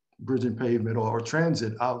or bridge and pavement or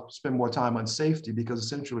transit. I'll spend more time on safety, because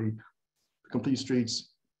essentially complete streets,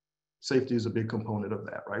 safety is a big component of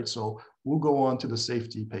that, right? So we'll go on to the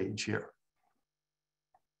safety page here.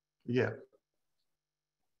 Yeah.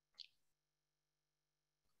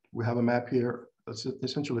 We have a map here.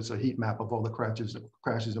 Essentially, it's a heat map of all the crashes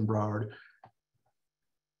in Broward.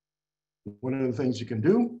 One of the things you can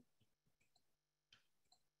do,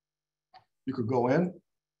 you could go in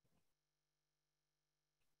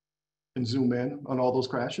and zoom in on all those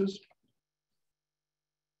crashes.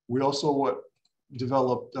 We also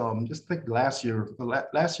developed, just think last year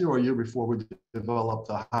or a year before, we developed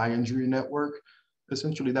a high injury network.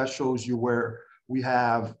 Essentially, that shows you where we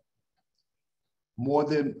have more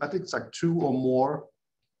than, I think it's like 2 or more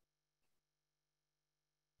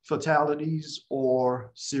fatalities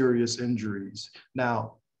or serious injuries.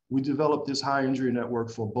 Now, we developed this high injury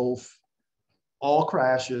network for both all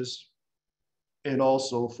crashes and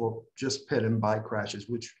also for just pet and bike crashes,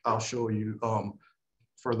 which I'll show you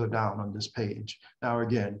further down on this page. Now,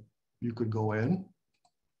 again, you could go in,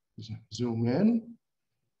 zoom in,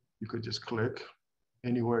 you could just click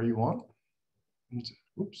anywhere you want.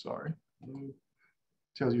 Oops, sorry.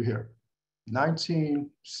 Tells you here, 19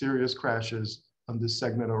 serious crashes on this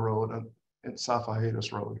segment of road in South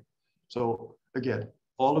Hiatus Road. So again,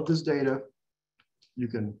 all of this data, you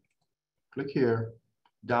can click here,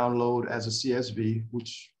 download as a CSV,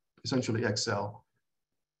 which essentially Excel,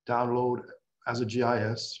 download as a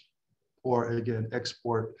GIS, or again,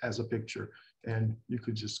 export as a picture. And you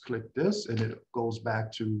could just click this and it goes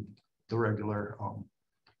back to the regular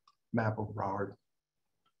map of Broward.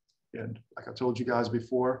 And like I told you guys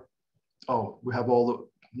before, we have all the,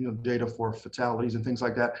 you know, data for fatalities and things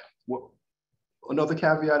like that. Another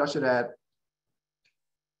caveat I should add,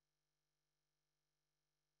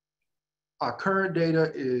 our current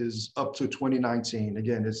data is up to 2019.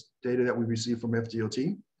 Again, it's data that we received from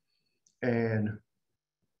FDOT. And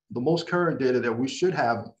the most current data that we should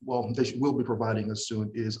have, well, they will be providing us soon,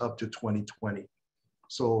 is up to 2020.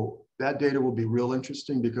 So that data will be real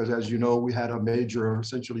interesting because, as you know, we had a major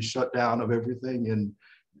essentially shutdown of everything and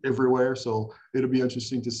everywhere. So it'll be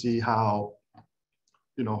interesting to see how,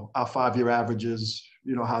 you know, our 5-year averages,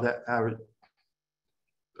 you know, how that average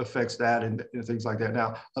affects that and things like that.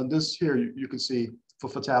 Now, on this here, you can see for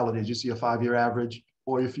fatalities, you see a 5-year average,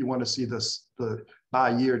 or if you want to see this, the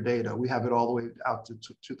by-year data, we have it all the way out to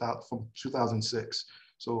 2000, from 2006.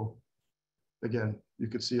 So again, you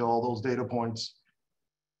can see all those data points.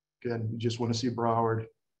 Again, you just want to see Broward.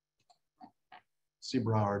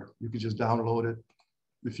 You can just download it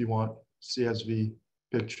if you want, CSV,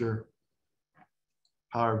 picture,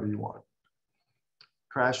 however you want.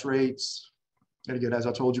 Crash rates. And again, as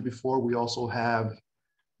I told you before, we also have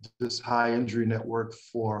this high injury network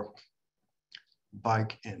for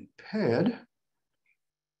bike and ped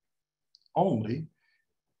only.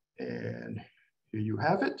 And here you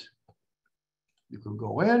have it. You can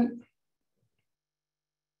go in,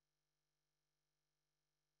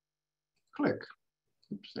 click.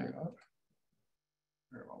 Oops, hang on.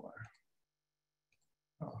 Where am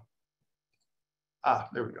I? Oh. Ah,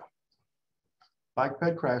 there we go. Bike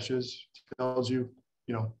ped crashes tells you,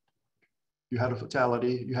 you know, you had a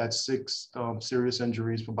fatality. You had 6 serious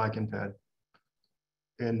injuries for bike and ped.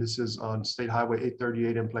 And this is on State Highway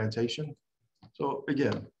 838 in Plantation. So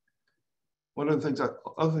again, one of the things,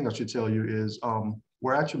 other thing I should tell you is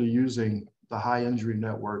we're actually using the high injury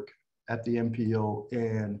network at the MPO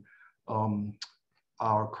and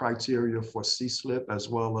our criteria for C-slip as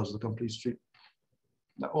well as the complete street,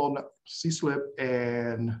 C-slip,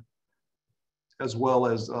 and as well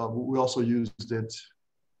as we also used it.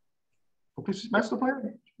 Complete master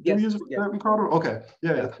plan? Yes. Do we use it for that, Ricardo? Okay,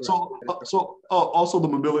 yeah. So also the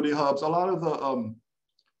mobility hubs, a lot of the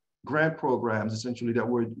grant programs essentially that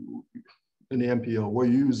we're in the MPO, we're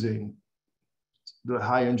using the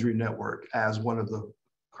high injury network as one of the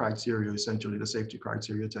criteria, essentially the safety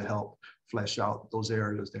criteria to help flesh out those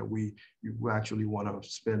areas that we actually want to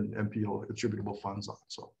spend MPO attributable funds on.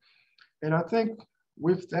 So, and I think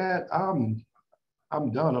with that, I'm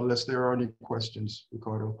done unless there are any questions,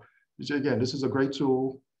 Ricardo. Again, this is a great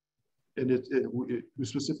tool, and we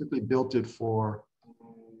specifically built it for,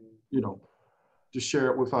 you know, to share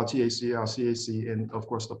it with our TAC, our CAC, and of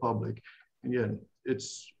course the public. Again,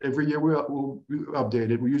 it's every year we update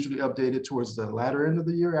it. We usually update it towards the latter end of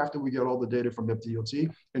the year after we get all the data from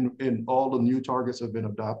FDOT and all the new targets have been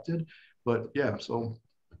adopted. But yeah, so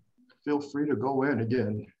feel free to go in.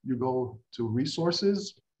 Again, you go to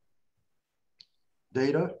resources,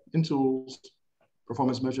 data and tools,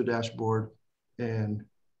 performance measure dashboard, and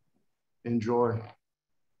enjoy.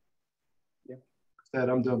 Yeah. With that,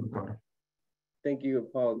 I'm done, Ricardo. Thank you,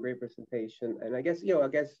 Paul. Great presentation. And I guess,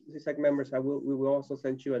 CSEC members, we will also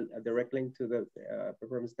send you a direct link to the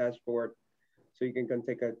performance dashboard so you can come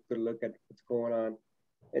take a good look at what's going on.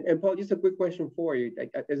 And Paul, just a quick question for you.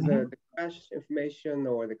 Is the crash information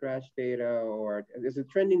or the crash data, or is it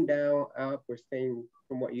trending down, up, or staying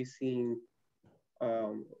from what you've seen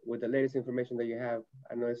with the latest information that you have?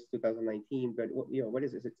 I know it's 2019, but what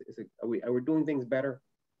is it? Are we doing things better,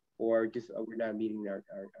 or just are we not meeting our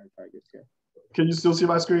targets here? Can you still see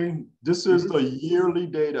my screen? This is the yearly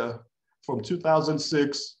data from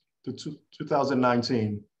 2006 to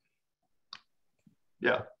 2019.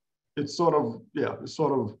 Yeah, it's sort of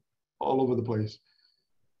all over the place.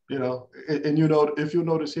 You know, and you know, if you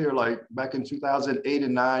notice here, like back in 2008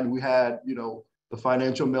 and 9, we had, you know, the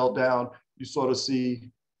financial meltdown. You sort of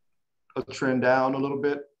see a trend down a little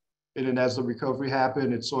bit. And then as the recovery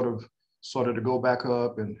happened, it sort of started to go back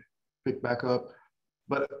up and pick back up.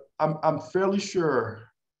 But I'm fairly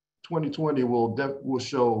sure 2020 will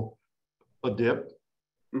show a dip.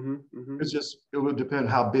 It's just, it will depend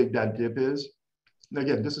how big that dip is. And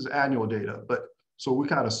again, this is annual data, but so we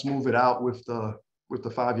kind of smooth it out with the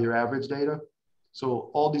 5-year average data.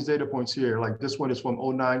 So all these data points here, like this one is from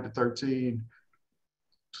 09 to 13,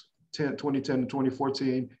 2010 to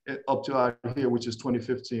 2014, up to out here, which is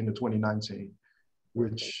 2015 to 2019,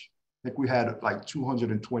 which I think we had like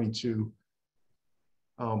 222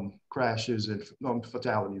 crashes and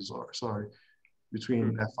fatalities,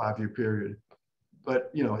 between that 5-year period.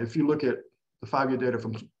 But, you know, if you look at the 5-year data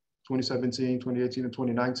from 2017, 2018, and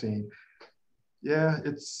 2019, yeah,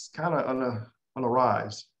 it's kind of on a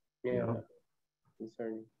rise. Yeah, you know?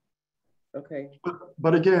 Concerning. Okay.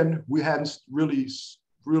 But again, we hadn't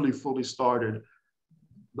really fully started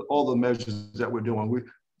all the measures that we're doing.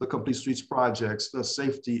 The Complete Streets projects, the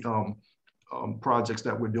safety projects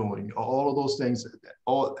that we're doing, all of those things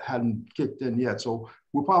all hadn't kicked in yet. So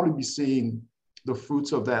we'll probably be seeing the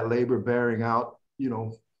fruits of that labor bearing out, you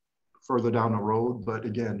know, further down the road. But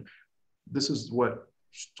again, this is what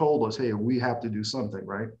told us, hey, we have to do something,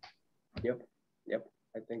 right? Yep, yep,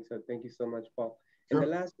 I think so. Thank you so much, Paul. Sure.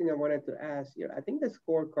 And the last thing I wanted to ask, you know, I think the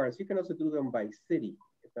scorecards, you can also do them by city,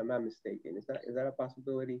 if I'm not mistaken. Is that a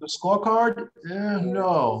possibility? The scorecard? Yeah,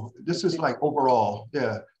 no. This is like overall.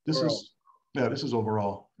 Yeah, this is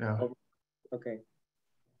overall. Yeah. Okay.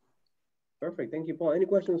 Perfect. Thank you, Paul. Any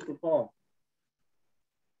questions for Paul?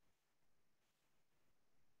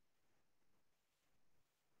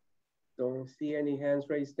 Don't see any hands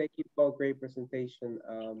raised. Thank you, Paul. Great presentation.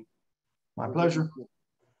 My pleasure.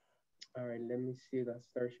 All right, let me see. Let's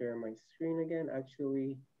start sharing my screen again.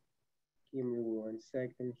 Actually, give me 1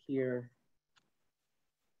 second here.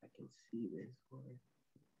 I can see this one.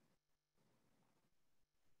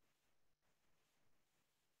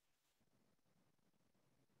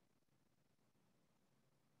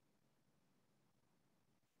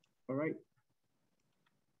 All right.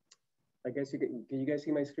 I guess can you guys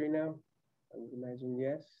see my screen now? I would imagine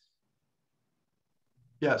yes.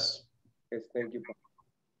 Yes. Yes, thank you.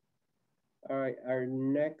 All right, our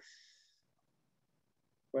next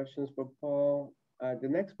questions for Paul. The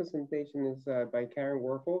next presentation is by Karen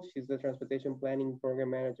Werfel. She's the Transportation Planning Program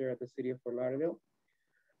Manager at the City of Fort Lauderdale.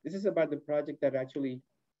 This is about the project that actually,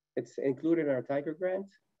 it's included in our Tiger Grant.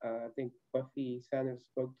 I think Buffy Sanders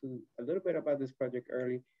spoke to a little bit about this project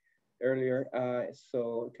earlier.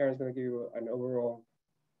 So Karen's gonna give you an overall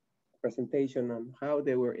presentation on how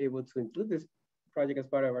they were able to include this project as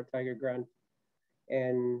part of our Tiger Grant,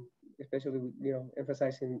 and especially, you know,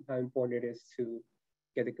 emphasizing how important it is to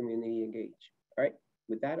get the community engaged. All right,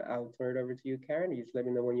 with that, I'll turn it over to you, Karen. You just let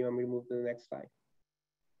me know when you want me to move to the next slide.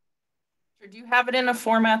 Do you have it in a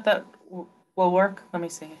format that will work? Let me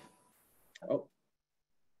see. Oh.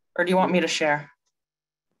 Or do you want me to share?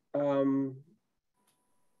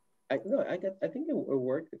 I think it will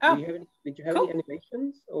work. Oh. Did you have Cool. any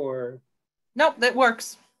animations or? Nope, that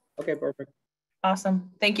works. Okay, perfect. Awesome,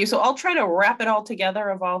 thank you. So I'll try to wrap it all together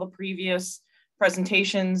of all the previous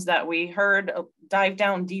presentations that we heard, dive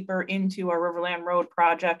down deeper into our Riverland Road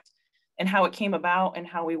project and how it came about and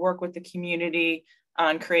how we work with the community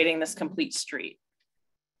on creating this complete street.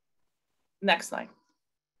 Next slide.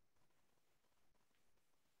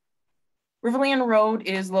 Riverland Road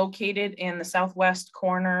is located in the southwest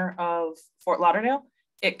corner of Fort Lauderdale.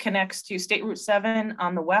 It connects to State Route 7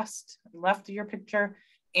 on the west, left of your picture,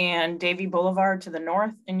 and Davie Boulevard to the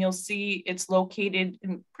north. And you'll see it's located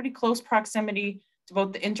in pretty close proximity to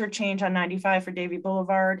both the interchange on 95 for Davie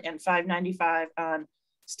Boulevard and 595 on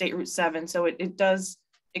State Route 7. So it does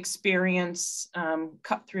experience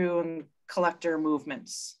cut through and collector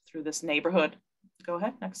movements through this neighborhood. Go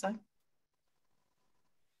ahead, next slide.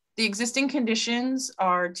 The existing conditions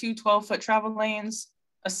are two 12-foot travel lanes,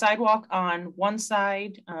 a sidewalk on one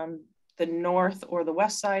side, the north or the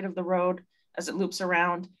west side of the road as it loops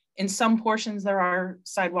around. In some portions, there are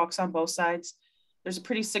sidewalks on both sides. There's a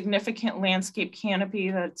pretty significant landscape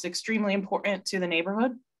canopy that's extremely important to the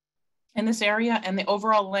neighborhood in this area, and the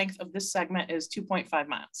overall length of this segment is 2.5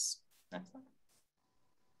 miles. Next slide.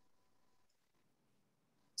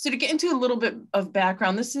 So to get into a little bit of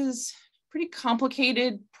background, this is a pretty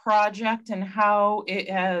complicated project and how it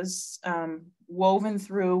has woven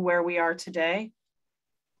through where we are today.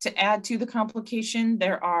 To add to the complication,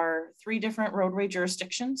 there are 3 different roadway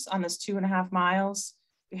jurisdictions on this 2.5 miles.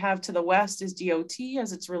 We have to the west is DOT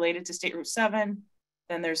as it's related to State Route 7.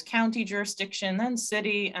 Then there's county jurisdiction, then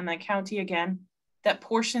city, and then county again. That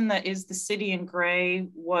portion that is the city in gray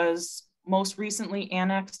was most recently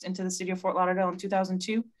annexed into the city of Fort Lauderdale in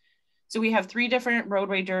 2002. So we have 3 different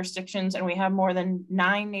roadway jurisdictions, and we have more than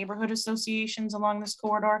 9 neighborhood associations along this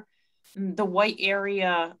corridor. The white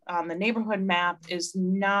area on the neighborhood map is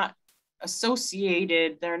not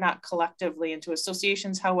associated, they're not collectively into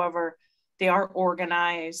associations. However, they are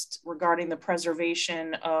organized regarding the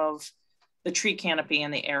preservation of the tree canopy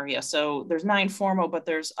in the area. So there's 9 formal, but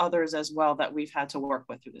there's others as well that we've had to work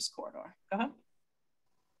with through this corridor. Go ahead.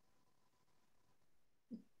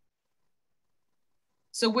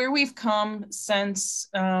 So where we've come since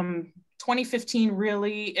 2015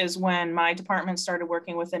 really is when my department started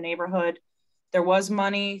working with the neighborhood. There was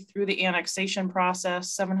money through the annexation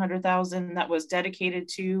process, $700,000 that was dedicated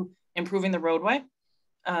to improving the roadway.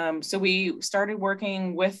 So we started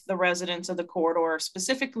working with the residents of the corridor,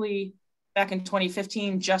 specifically back in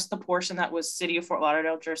 2015, just the portion that was City of Fort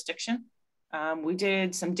Lauderdale jurisdiction. We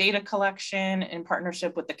did some data collection in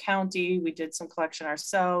partnership with the county. We did some collection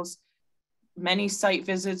ourselves, many site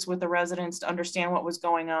visits with the residents to understand what was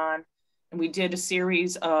going on. And we did a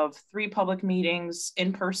series of 3 public meetings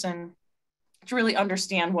in person to really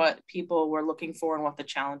understand what people were looking for and what the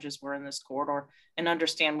challenges were in this corridor and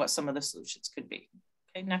understand what some of the solutions could be.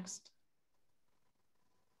 Okay, next.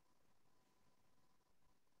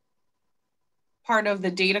 Part of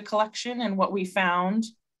the data collection and what we found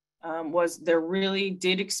was there really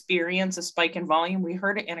did experience a spike in volume. We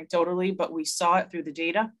heard it anecdotally, but we saw it through the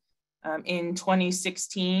data. In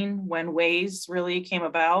 2016, when Waze really came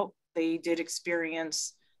about, they did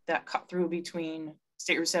experience that cut through between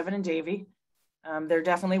State Route 7 and Davie. There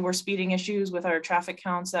definitely were speeding issues with our traffic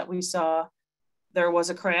counts that we saw. There was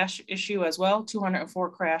a crash issue as well, 204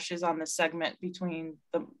 crashes on this segment between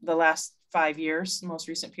the last 5 years, the most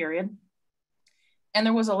recent period. And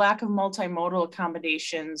there was a lack of multimodal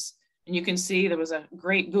accommodations. And you can see there was a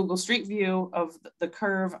great Google Street View of the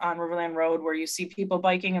curve on Riverland Road where you see people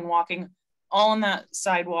biking and walking all on that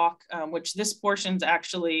sidewalk, which this portion's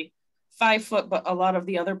actually 5 foot, but a lot of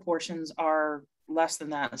the other portions are less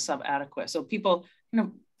than that, subadequate. So people,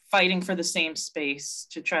 fighting for the same space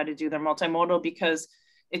to try to do their multimodal because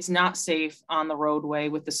it's not safe on the roadway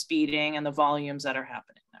with the speeding and the volumes that are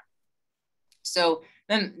happening there. So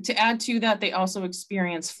then to add to that, they also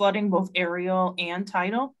experience flooding, both aerial and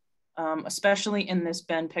tidal, especially in this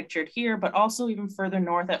bend pictured here, but also even further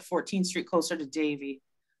north at 14th Street, closer to Davie,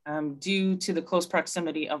 due to the close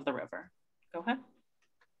proximity of the river. Go ahead.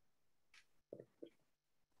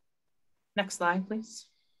 Next slide, please.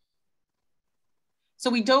 So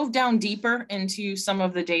we dove down deeper into some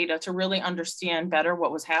of the data to really understand better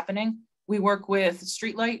what was happening. We work with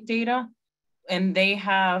streetlight data, and they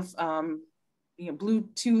have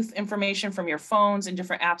Bluetooth information from your phones and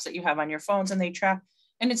different apps that you have on your phones, and they track,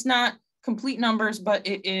 and it's not complete numbers, but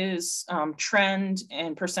it is trend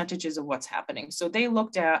and percentages of what's happening. So they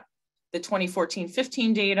looked at the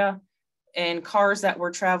 2014-15 data and cars that were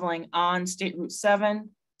traveling on State Route 7,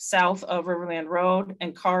 south of Riverland Road,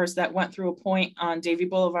 and cars that went through a point on Davie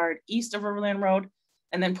Boulevard, east of Riverland Road,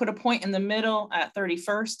 and then put a point in the middle at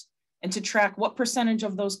 31st, and to track what percentage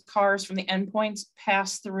of those cars from the endpoints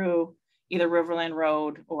pass through either Riverland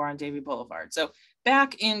Road or on Davie Boulevard. So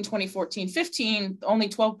back in 2014-15, only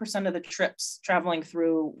 12% of the trips traveling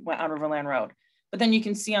through went on Riverland Road. But then you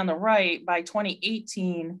can see on the right, by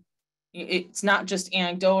 2018, it's not just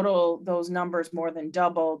anecdotal, those numbers more than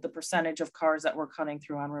doubled the percentage of cars that were cutting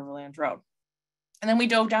through on Riverland Road. And then we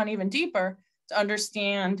dove down even deeper to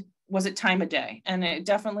understand, was it time of day? And it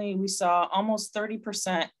definitely, we saw almost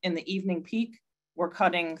 30% in the evening peak were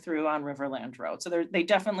cutting through on Riverland Road. So they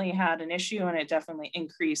definitely had an issue, and it definitely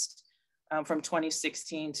increased from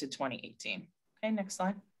 2016 to 2018. Okay, next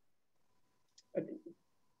slide.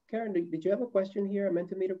 Karen, did you have a question here? I meant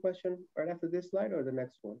to meet a question right after this slide or the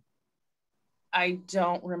next one? I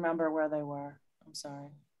don't remember where they were. I'm sorry.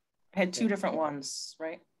 I had 2 different ones,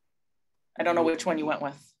 right? I don't know which one you went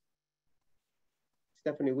with.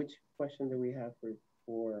 Stephanie, which question do we have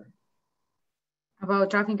for? About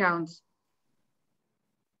traffic counts.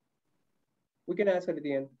 We can ask it at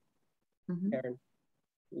the end, Karen.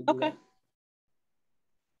 Okay.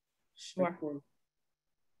 Sure. Next one.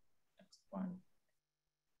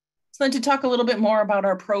 So then to talk a little bit more about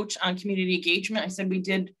our approach on community engagement, I said we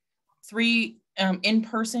did 3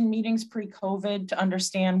 in-person meetings pre-COVID to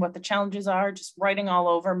understand what the challenges are, just writing all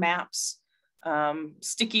over maps,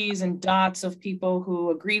 stickies and dots of people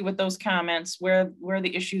who agreed with those comments, where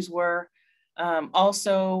the issues were.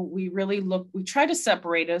 Also, we try to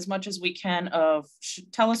separate as much as we can of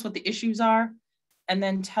tell us what the issues are, and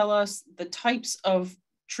then tell us the types of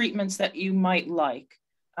treatments that you might like,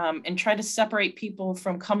 and try to separate people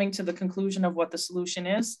from coming to the conclusion of what the solution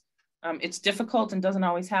is. It's difficult and doesn't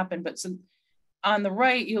always happen, but so on the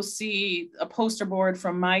right, you'll see a poster board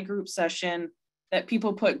from my group session that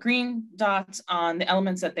people put green dots on the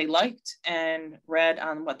elements that they liked and red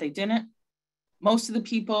on what they didn't. Most of the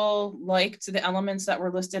people liked the elements that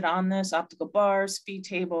were listed on this: optical bars, speed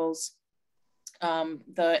tables,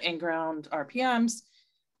 the in-ground RPMs,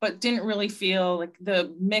 but didn't really feel like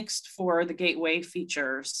the mixed for the gateway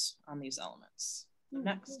features on these elements.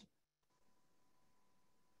 Next.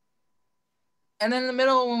 And then in the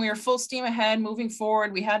middle, when we were full steam ahead, moving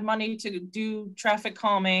forward, we had money to do traffic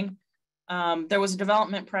calming. There was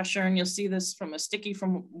development pressure, and you'll see this from a sticky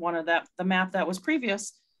from one of the map that was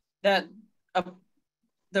previous, that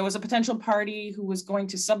there was a potential party who was going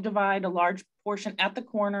to subdivide a large portion at the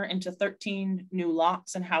corner into 13 new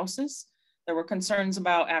lots and houses. There were concerns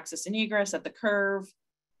about access and egress at the curve.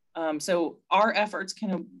 So our efforts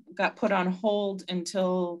kind of got put on hold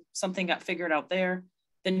until something got figured out there.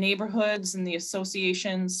 The neighborhoods and the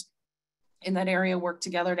associations in that area worked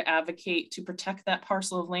together to advocate to protect that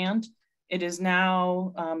parcel of land. It is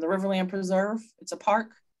now the Riverland Preserve. It's a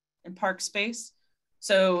park and park space.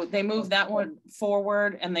 So they moved that one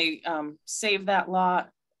forward, and they saved that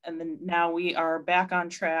lot And then now we are back on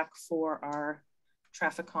track for our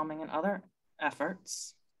traffic calming and other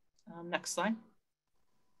efforts. Next slide.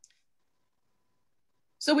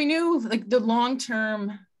 So we knew like the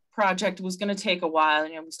long-term project was going to take a while.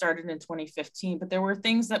 You know, we started in 2015, but there were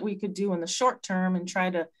things that we could do in the short term and try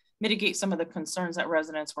to mitigate some of the concerns that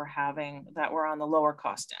residents were having that were on the lower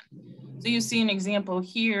cost end. So you see an example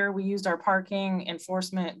here. We used our parking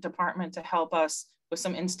enforcement department to help us with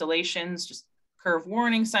some installations, just curve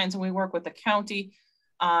warning signs, and we work with the county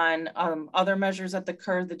on other measures at the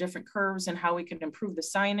curve, the different curves and how we could improve the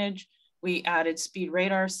signage. We added speed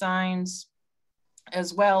radar signs,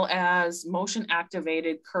 as well as motion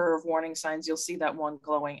activated curve warning signs. You'll see that one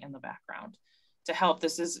glowing in the background to help.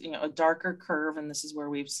 This is, you know, a darker curve, and this is where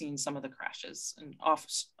we've seen some of the crashes and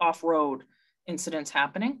off-road incidents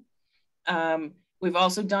happening. We've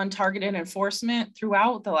also done targeted enforcement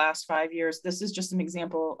throughout the last 5 years. This is just an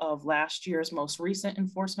example of last year's most recent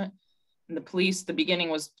enforcement. And the police, the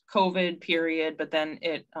beginning was COVID period, but then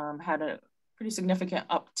it had a pretty significant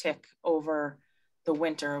uptick over the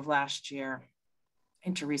winter of last year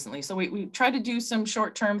into recently. So we try to do some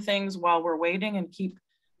short-term things while we're waiting and keep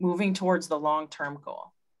moving towards the long-term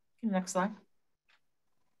goal. Next slide.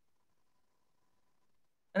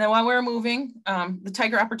 And then while we're moving, the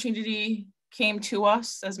Tiger opportunity came to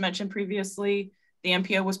us, as mentioned previously. The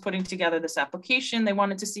MPO was putting together this application. They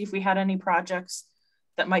wanted to see if we had any projects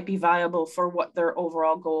that might be viable for what their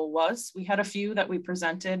overall goal was. We had a few that we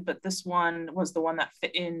presented, but this one was the one that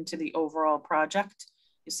fit into the overall project.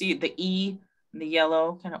 You see the E, the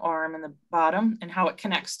yellow kind of arm in the bottom, and how it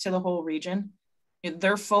connects to the whole region.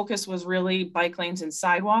 Their focus was really bike lanes and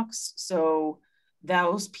sidewalks. So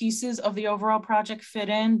those pieces of the overall project fit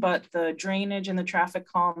in, but the drainage and the traffic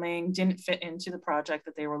calming didn't fit into the project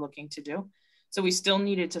that they were looking to do. So we still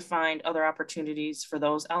needed to find other opportunities for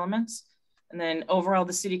those elements. And then overall,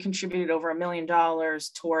 the city contributed over $1 million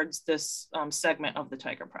towards this segment of the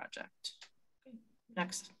Tiger project. Okay.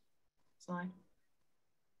 Next slide.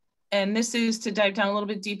 And this is to dive down a little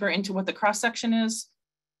bit deeper into what the cross section is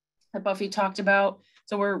that Buffy talked about.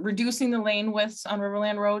 So we're reducing the lane widths on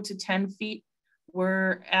Riverland Road to 10 feet.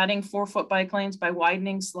 We're adding 4-foot bike lanes by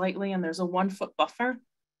widening slightly, and there's a 1-foot buffer.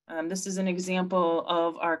 This is an example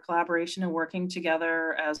of our collaboration and working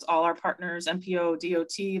together as all our partners, MPO,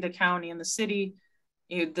 DOT, the county, and the city.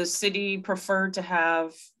 The city preferred to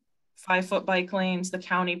have 5-foot bike lanes. The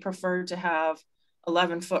county preferred to have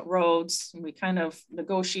 11-foot roads. And we kind of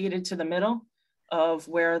negotiated to the middle of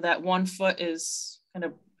where that 1 foot is kind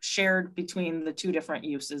of shared between the two different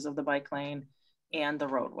uses of the bike lane and the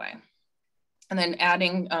roadway. And then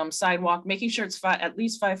adding sidewalk, making sure it's at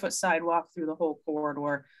least 5-foot sidewalk through the whole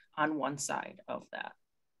corridor on one side of that.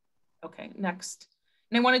 Okay, next.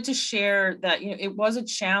 And I wanted to share that, you know, it was a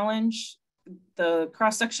challenge, the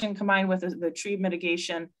cross section combined with the tree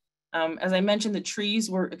mitigation. As I mentioned, the trees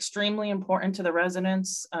were extremely important to the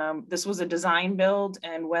residents. This was a design build,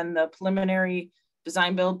 and when the preliminary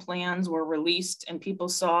design build plans were released and people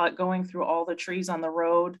saw it going through all the trees on the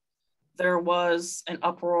road, there was an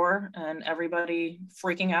uproar and everybody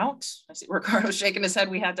freaking out. I see Ricardo shaking his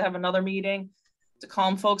head. We had to have another meeting to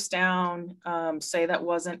calm folks down, say that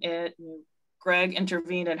wasn't it. Greg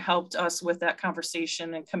intervened and helped us with that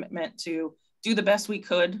conversation and commitment to do the best we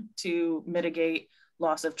could to mitigate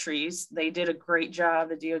loss of trees. They did a great job.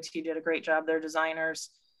 The DOT did a great job, their designers,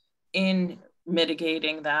 in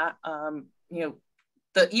mitigating that. You know,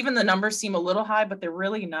 even the numbers seem a little high, but they're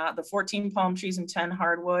really not. The 14 palm trees and 10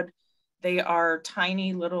 hardwood, they are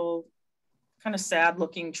tiny little kind of sad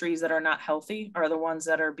looking trees that are not healthy are the ones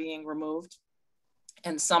that are being removed,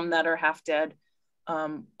 and some that are half dead.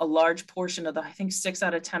 A large portion of the, I think 6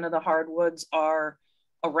 out of 10 of the hardwoods are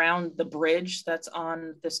around the bridge that's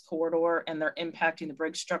on this corridor, and they're impacting the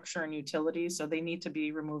bridge structure and utilities. So they need to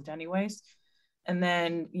be removed anyways. And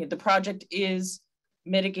then, you know, the project is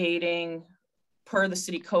mitigating per the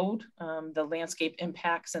city code, the landscape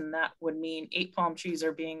impacts, and that would mean 8 palm trees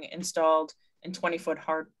are being installed and 24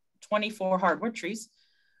 hardwood trees.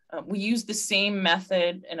 We use the same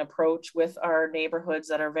method and approach with our neighborhoods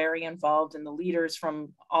that are very involved, and the leaders from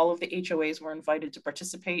all of the HOAs were invited to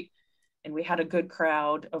participate. And we had a good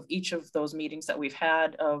crowd of each of those meetings that we've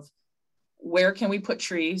had of where can we put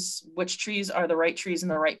trees, which trees are the right trees in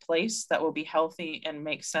the right place that will be healthy and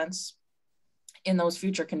make sense in those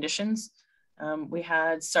future conditions. We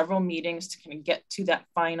had several meetings to kind of get to that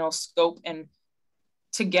final scope, and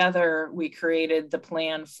together we created the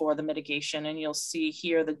plan for the mitigation. And you'll see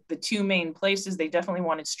here the 2 main places. They definitely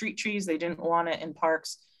wanted street trees. They didn't want it in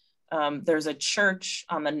parks. There's a church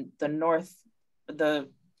on the north, the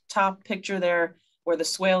top picture there where the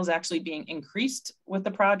swale is actually being increased with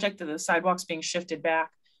the project and the sidewalks being shifted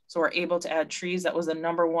back. So we're able to add trees. That was the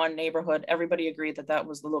 #1 neighborhood. Everybody agreed that that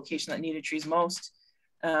was the location that needed trees most.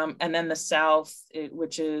 And then the south,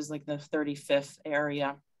 which is like the 35th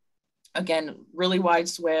area. Again, really wide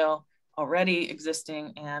swale already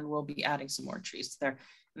existing, and we'll be adding some more trees there.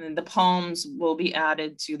 And then the palms will be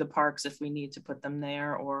added to the parks if we need to put them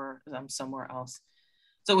there or somewhere else.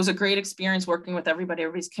 So it was a great experience working with everybody.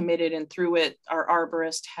 Everybody's committed, and through it, our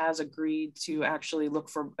arborist has agreed to actually look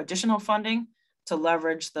for additional funding to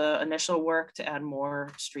leverage the initial work to add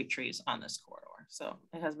more street trees on this corridor. So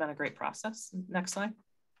it has been a great process. Next slide.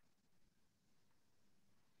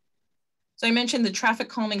 So I mentioned the traffic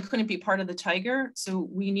calming couldn't be part of the Tiger, so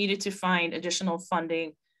we needed to find additional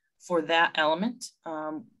funding for that element.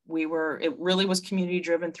 It really was community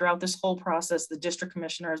driven throughout this whole process. The district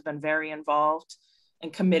commissioner has been very involved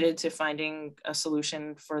and committed to finding a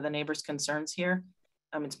solution for the neighbors' concerns here.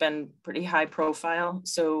 It's been pretty high profile.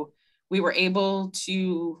 So we were able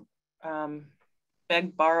to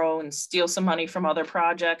beg, borrow, and steal some money from other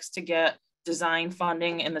projects to get design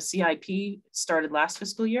funding, and the CIP started last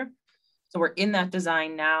fiscal year. So we're in that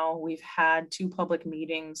design now. We've had 2 public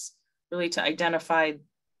meetings really to identify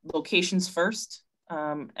locations first,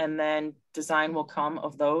 and then design will come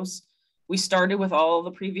of those. We started with all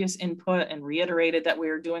the previous input and reiterated that we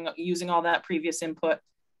were using all that previous input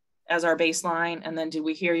as our baseline. And then, did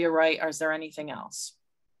we hear you right? Or is there anything else?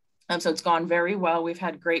 So it's gone very well. We've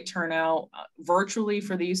had great turnout virtually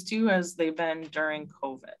for these 2 as they've been during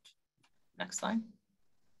COVID. Next slide.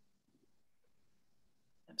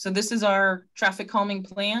 So this is our traffic calming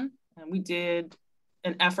plan. And we did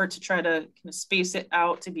an effort to try to kind of space it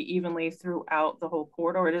out to be evenly throughout the whole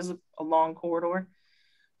corridor. It is a long corridor.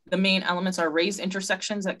 The main elements are raised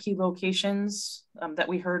intersections at key locations that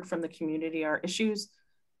we heard from the community are issues,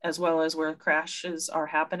 as well as where crashes are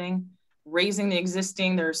happening. Raising the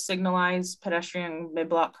existing, there's signalized pedestrian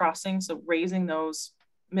mid-block crossings. So raising those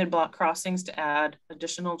mid-block crossings to add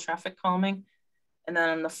additional traffic calming. And then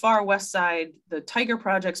on the far west side, the Tiger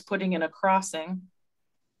project's putting in a crossing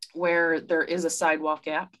where there is a sidewalk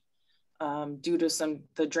gap due to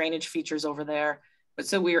the drainage features over there. But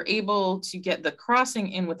so we were able to get the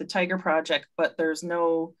crossing in with the Tiger project, but there's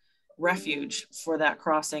no refuge for that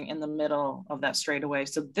crossing in the middle of that straightaway.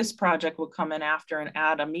 So this project will come in after and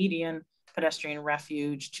add a median pedestrian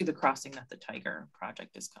refuge to the crossing that the Tiger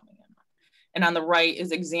project is coming in. And on the right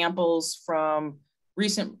is examples from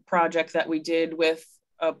recent project that we did with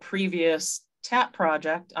a previous TAP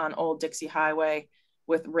project on Old Dixie Highway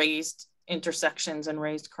with raised intersections and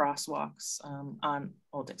raised crosswalks on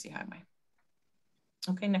Old Dixie Highway.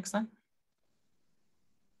 Okay, next slide.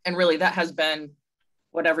 And really that has been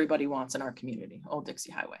what everybody wants in our community, Old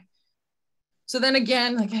Dixie Highway. So then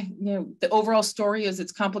again, like, the overall story is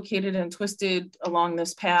it's complicated and twisted along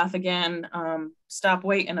this path. Again, stop,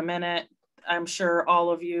 wait in a minute. I'm sure all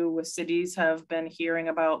of you with cities have been hearing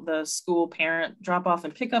about the school parent drop-off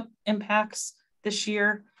and pickup impacts this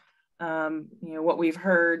year. What we've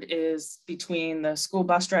heard is between the school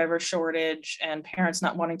bus driver shortage and parents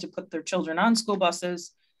not wanting to put their children on school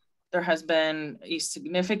buses, there has been a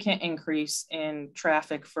significant increase in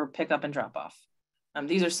traffic for pickup and drop-off.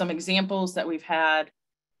 These are some examples that we've had.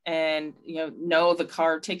 And no, the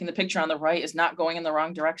car taking the picture on the right is not going in the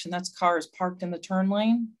wrong direction. That's cars parked in the turn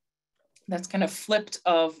lane. That's kind of flipped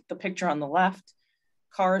of the picture on the left.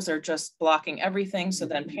 Cars are just blocking everything. So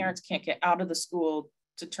then parents can't get out of the school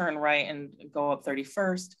to turn right and go up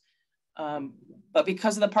 31st. But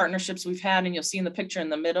because of the partnerships we've had, and you'll see in the picture in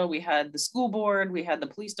the middle, we had the school board, we had the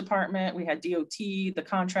police department, we had DOT, the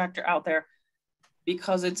contractor out there,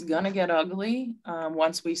 because it's gonna get ugly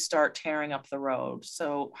once we start tearing up the road.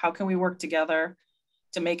 So how can we work together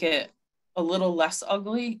to make it a little less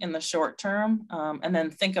ugly in the short term, and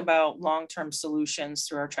then think about long-term solutions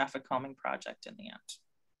through our traffic calming project in the end.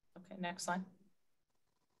 Okay, next slide.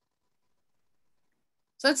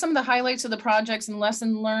 So that's some of the highlights of the projects and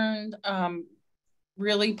lesson learned.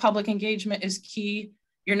 Really, public engagement is key.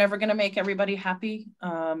 You're never gonna make everybody happy.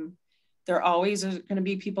 There always are gonna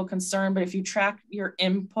be people concerned, but if you track your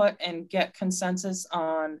input and get consensus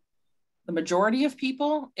on the majority of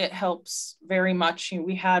people, it helps very much.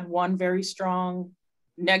 We had one very strong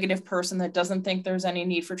negative person that doesn't think there's any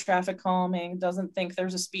need for traffic calming, doesn't think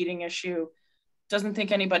there's a speeding issue, doesn't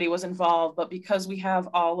think anybody was involved, but because we have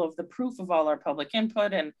all of the proof of all our public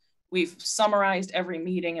input and we've summarized every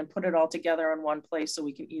meeting and put it all together in one place so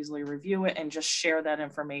we can easily review it and just share that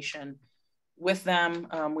information with them.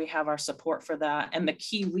 We have our support for that. And the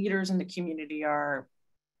key leaders in the community are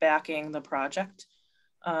backing the project.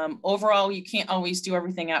 Overall, you can't always do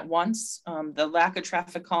everything at once. The lack of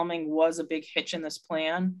traffic calming was a big hitch in this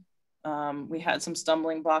plan. We had some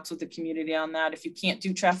stumbling blocks with the community on that. If you can't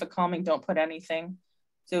do traffic calming, don't put anything.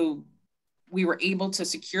 So we were able to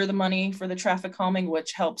secure the money for the traffic calming,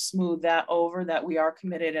 which helps smooth that over, that we are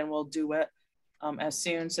committed and we'll do it as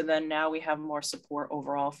soon. So then now we have more support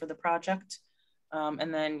overall for the project.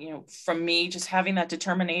 And then, you know, from me, just having that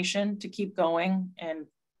determination to keep going and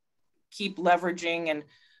keep leveraging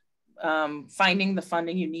and finding the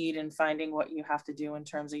funding you need and finding what you have to do in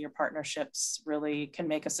terms of your partnerships really can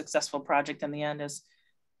make a successful project in the end, as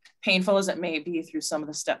painful as it may be through some of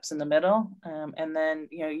the steps in the middle. And then,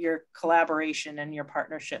 you know, your collaboration and your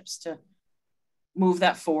partnerships to move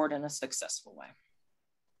that forward in a successful way.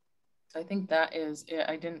 So I think that is it.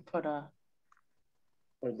 I didn't put a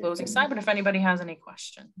closing slide, but if anybody has any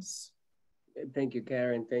questions. Thank you,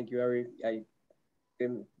 Karen. Thank you, Ari.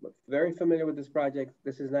 I'm very familiar with this project.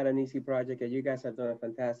 This is not an easy project, and you guys have done a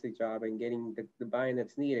fantastic job in getting the buy-in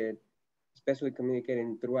that's needed, especially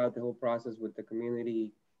communicating throughout the whole process with the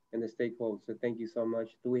community and the stakeholders. So thank you so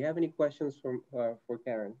much. Do we have any questions from for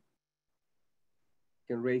Karen?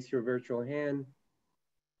 You can raise your virtual hand.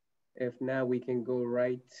 If not, we can go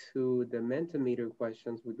right to the Mentimeter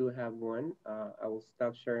questions. We do have one. I will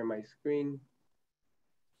stop sharing my screen.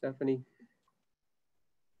 Stephanie.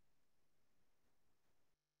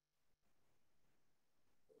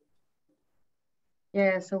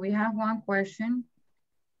 Yeah, so we have one question.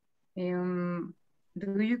 Do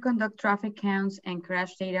you conduct traffic counts and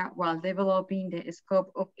crash data while developing the scope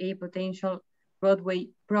of a potential roadway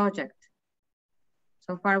project?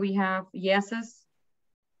 So far we have yeses,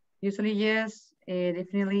 usually yes,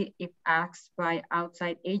 definitely if asked by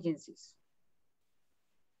outside agencies.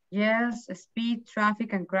 Yes, speed,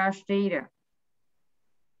 traffic, and crash data.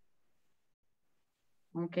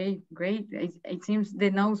 Okay, great. It seems the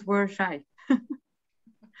no's were shy.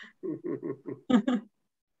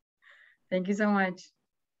 Thank you so much.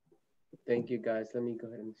 Thank you, guys. Let me go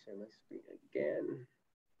ahead and share my screen again.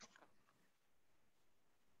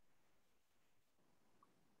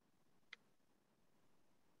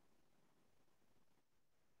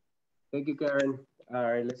 Thank you, Karen.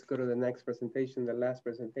 All right, let's go to the next presentation, the last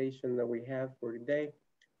presentation that we have for today.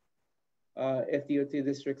 FDOT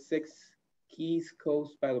District 6 Keys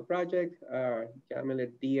Coast Pilot Project. Jamila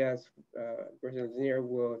Diaz, Personal Engineer,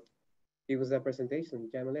 will give us that presentation.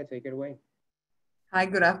 Jamila, take it away. Hi,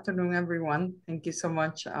 good afternoon, everyone. Thank you so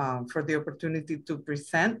much for the opportunity to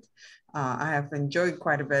present. I have enjoyed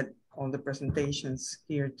quite a bit on the presentations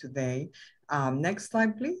here today. Next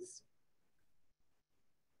slide, please.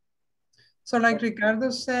 So like Ricardo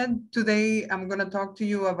said, today I'm going to talk to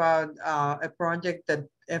you about a project that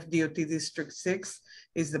FDOT District 6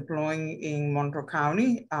 is deploying in Monroe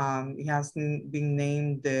County. It has been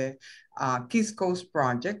named the Keys Coast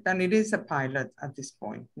Project, and it is a pilot at this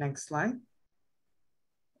point. Next slide.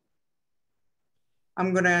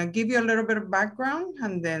 I'm going to give you a little bit of background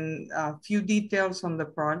and then a few details on the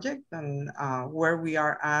project and where we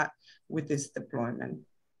are at with this deployment.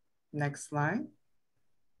 Next slide.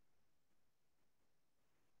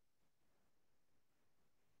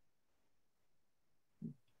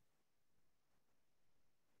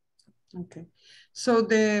 Okay, so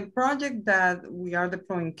the project that we are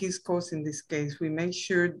deploying Keys Coast in this case, we make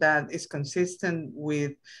sure that it's consistent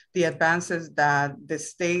with the advances that the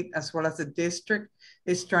state as well as the district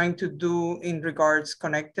is trying to do in regards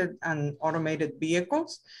connected and automated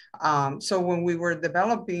vehicles. So when we were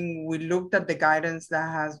developing, we looked at the guidance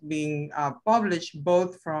that has been published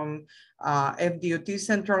both from FDOT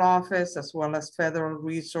central office as well as federal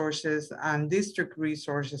resources and district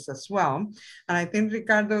resources as well. And I think,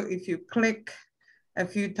 Ricardo, if you click a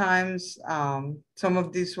few times, some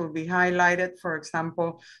of these will be highlighted. For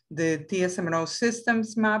example, the TSMNO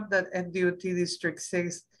systems map that FDOT District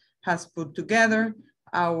 6 has put together,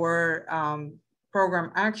 our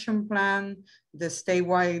program action plan, the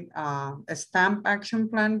statewide stamp action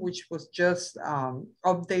plan, which was just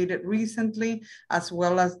updated recently, as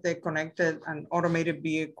well as the connected and automated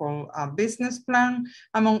vehicle business plan,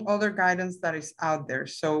 among other guidance that is out there.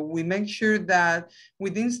 So we make sure that we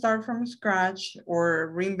didn't start from scratch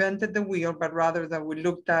or reinvented the wheel, but rather that we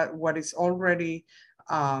looked at what is already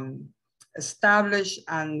established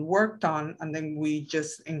and worked on, and then we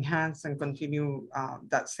just enhance and continue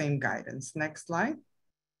that same guidance. Next slide.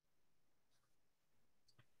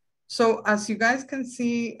 So as you guys can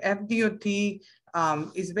see, FDOT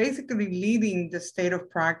is basically leading the state of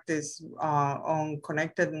practice on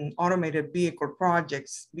connected and automated vehicle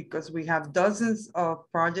projects, because we have dozens of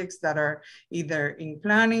projects that are either in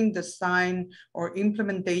planning, design, or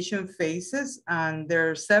implementation phases. And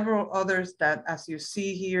there are several others that, as you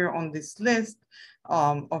see here on this list,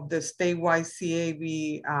 of the statewide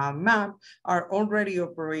CAV map, are already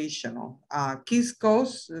operational. Keys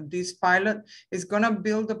Coast, this pilot, is going to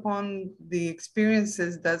build upon the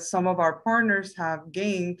experiences that some of our partners have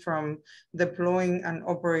gained from deploying and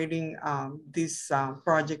operating these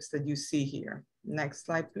projects that you see here. Next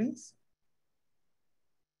slide, please.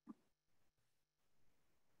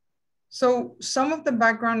 So some of the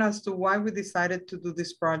background as to why we decided to do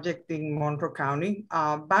this project in Monroe County.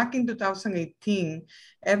 Back in 2018,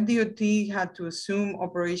 FDOT had to assume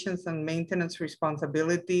operations and maintenance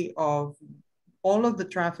responsibility of all of the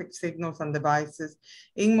traffic signals and devices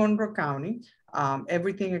in Monroe County,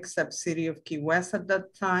 everything except City of Key West at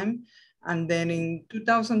that time. And then in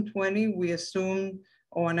 2020, we assumed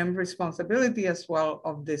O&M responsibility as well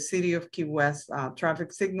of the City of Key West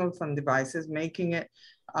traffic signals and devices, making it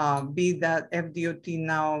be that FDOT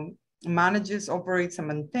now manages, operates, and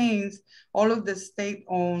maintains all of the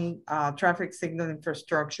state-owned traffic signal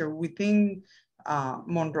infrastructure within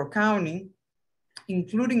Monroe County,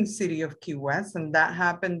 including City of Key West. And that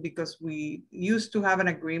happened because we used to have an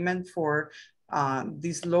agreement for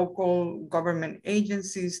these local government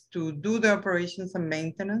agencies to do the operations and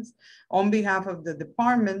maintenance on behalf of the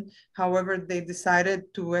department. However, they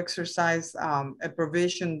decided to exercise a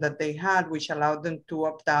provision that they had, which allowed them to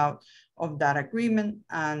opt out of that agreement.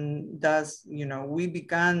 And thus, we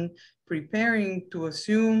began preparing to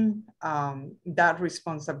assume that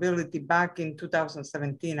responsibility back in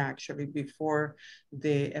 2017, actually, before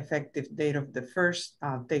the effective date of the first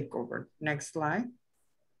takeover. Next slide.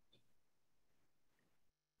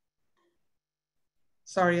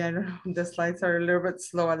 Sorry, I don't know, the slides are a little bit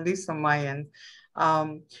slow, at least on my end.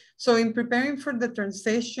 So in preparing for the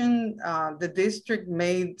transition, the district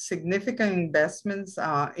made significant investments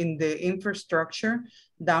in the infrastructure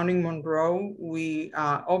down in Monroe. We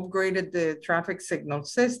upgraded the traffic signal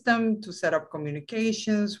system to set up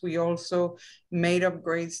communications. We also made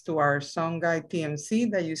upgrades to our Songhai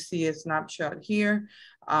TMC that you see a snapshot here.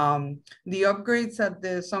 The upgrades at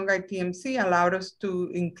the Songhai TMC allowed us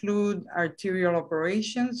to include arterial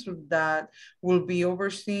operations that will be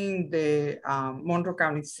overseeing the Monroe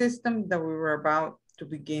County system that we were about to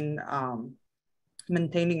begin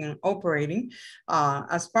maintaining and operating.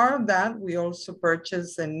 As part of that, we also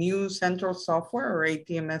purchased a new central software or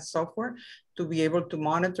ATMS software to be able to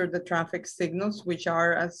monitor the traffic signals, which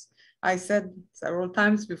are, as I said several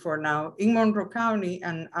times before now, in Monroe County,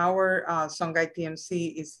 and our Songhai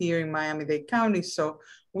TMC is here in Miami-Dade County. So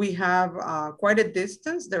we have quite a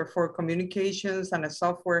distance, therefore communications and a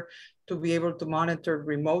software to be able to monitor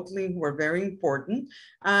remotely were very important.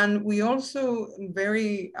 And we also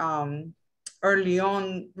very early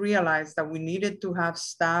on realized that we needed to have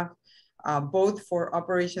staff both for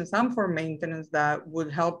operations and for maintenance that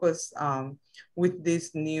would help us with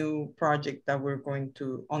this new project that we're going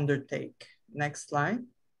to undertake. Next slide.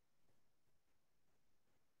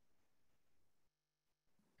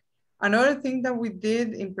 Another thing that we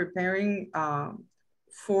did in preparing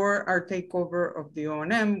for our takeover of the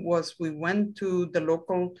O&M was we went to the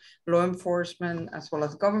local law enforcement as well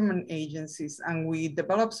as government agencies, and we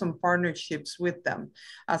developed some partnerships with them.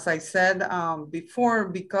 As I said before,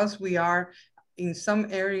 because we are in some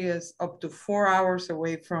areas up to 4 hours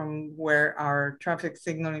away from where our traffic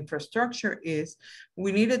signal infrastructure is,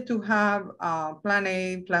 we needed to have plan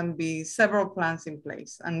A, plan B, several plans in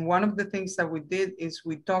place. And one of the things that we did is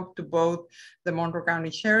we talked to both the Monroe County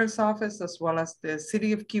Sheriff's Office as well as the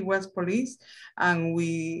City of Key West Police. And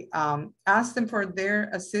we asked them for their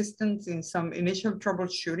assistance in some initial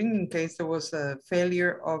troubleshooting in case there was a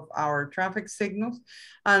failure of our traffic signals.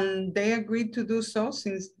 And they agreed to do so,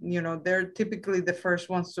 since they're typically the first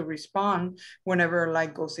ones to respond whenever a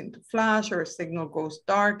light goes into flash or a signal goes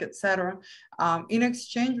dark, etc. In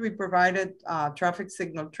exchange, we provided traffic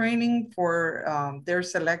signal training for their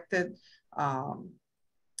selected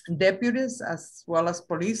deputies as well as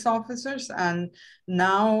police officers. And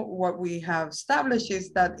now what we have established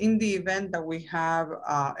is that in the event that we have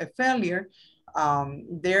a failure,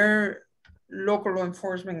 their local law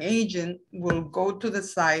enforcement agent will go to the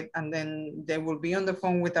site, and then they will be on the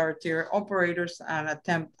phone with our tier operators and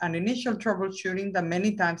attempt an initial troubleshooting that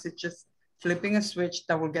many times it's just flipping a switch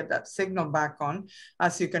that will get that signal back on.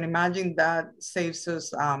 As you can imagine, that saves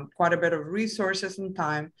us quite a bit of resources and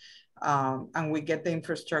time, and we get the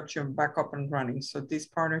infrastructure back up and running. So this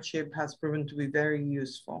partnership has proven to be very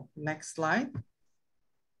useful. Next slide.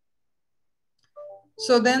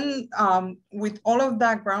 So then with all of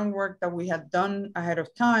that groundwork that we had done ahead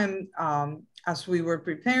of time, as we were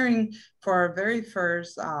preparing for our very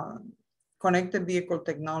first connected vehicle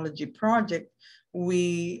technology project,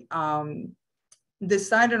 we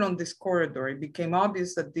decided on this corridor. It became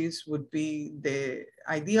obvious that this would be the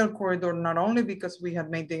ideal corridor, not only because we had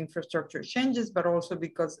made the infrastructure changes, but also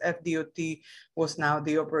because FDOT was now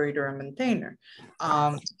the operator and maintainer.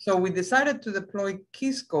 So we decided to deploy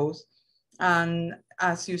Kiscos. And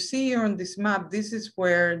as you see here on this map, this is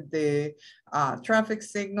where the traffic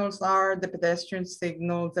signals are, the pedestrian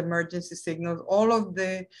signals, emergency signals, all of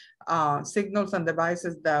the signals and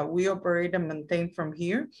devices that we operate and maintain from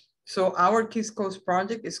here. So our Kiscos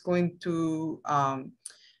project is going to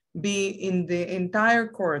be in the entire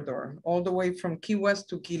corridor, all the way from Key West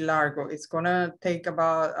to Key Largo. It's gonna take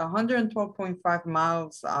about 112.5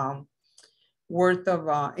 miles worth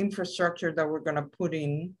of infrastructure that we're gonna put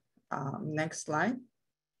in. Next slide.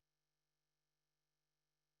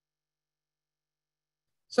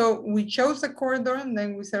 So we chose the corridor and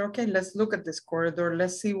then we said, okay, let's look at this corridor.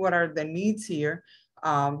 Let's see what are the needs here.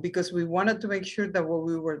 Because we wanted to make sure that what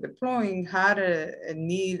we were deploying had a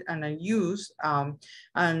need and a use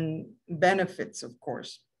and benefits, of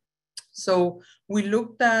course. So we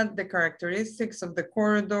looked at the characteristics of the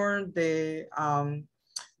corridor. The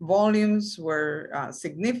volumes were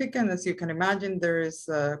significant. As you can imagine, there is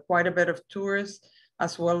quite a bit of tourists,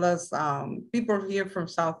 as well as people here from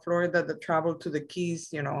South Florida that travel to the Keys,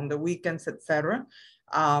 you know, on the weekends, etc.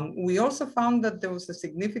 We also found that there was a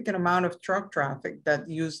significant amount of truck traffic that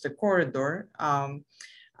used the corridor.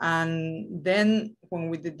 And then when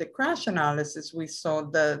we did the crash analysis, we saw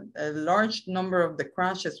that a large number of the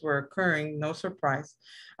crashes were occurring, no surprise,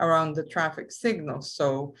 around the traffic signals.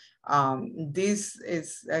 So this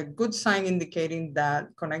is a good sign indicating that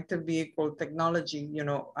connected vehicle technology, you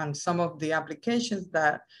know, and some of the applications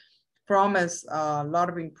that promise a lot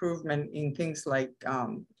of improvement in things like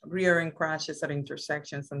rear-end crashes at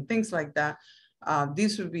intersections and things like that,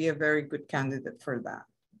 this would be a very good candidate for that.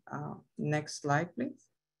 Next slide, please.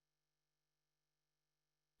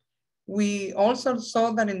 We also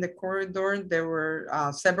saw that in the corridor, there were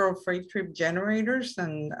several freight trip generators.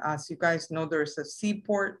 And as you guys know, there's a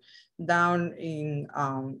seaport down in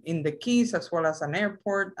the Keys, as well as an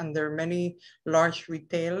airport. And there are many large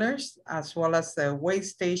retailers, as well as a way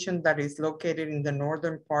station that is located in the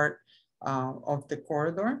northern part of the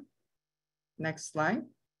corridor. Next slide.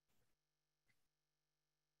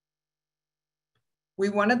 We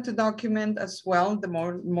wanted to document as well the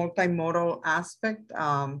multimodal aspect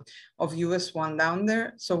of US 1 down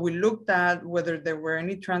there. So we looked at whether there were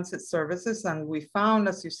any transit services, and we found,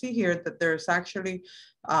 as you see here, that there's actually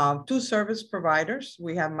 2 service providers.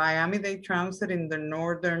 We have Miami-Dade Transit in the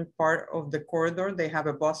northern part of the corridor. They have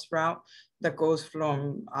a bus route that goes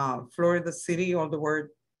from Florida City all the way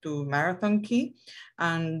to Marathon Key.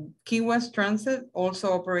 And Key West Transit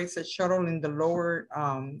also operates a shuttle in the lower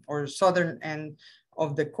or southern end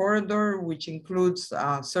of the corridor, which includes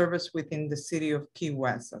service within the city of Key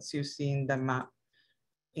West, as you see in the map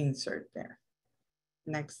insert there.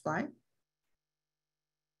 Next slide.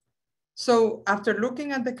 So after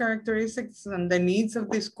looking at the characteristics and the needs of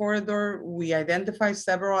this corridor, we identified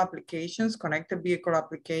several applications, connected vehicle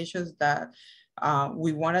applications that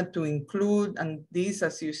we wanted to include. And these,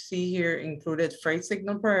 as you see here, included freight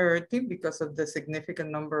signal priority because of the significant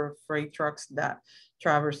number of freight trucks that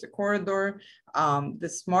traverse the corridor, the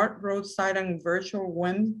smart roadside and virtual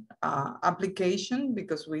wind application,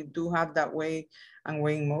 because we do have that way and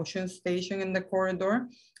weighing motion station in the corridor.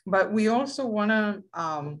 But we also want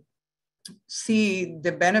to see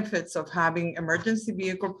the benefits of having emergency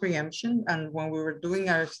vehicle preemption. And when we were doing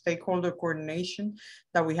our stakeholder coordination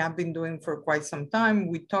that we have been doing for quite some time,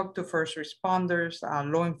 we talked to first responders,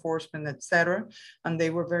 law enforcement, etc. And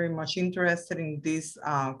they were very much interested in this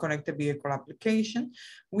connected vehicle application.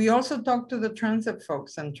 We also talked to the transit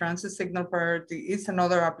folks, and transit signal priority is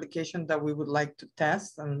another application that we would like to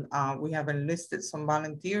test. And we have enlisted some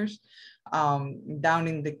volunteers down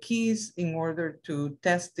in the Keys in order to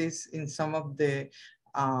test this in some of the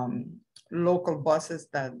local buses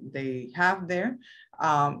that they have there.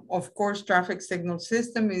 Of course, traffic signal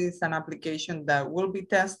system is an application that will be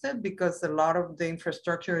tested because a lot of the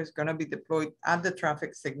infrastructure is going to be deployed at the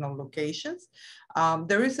traffic signal locations.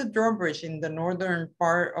 There is a drawbridge in the northern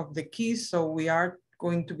part of the Keys, so we are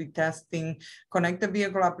going to be testing connected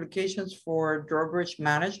vehicle applications for drawbridge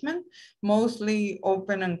management, mostly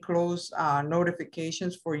open and close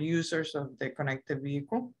notifications for users of the connected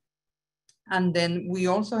vehicle. And then we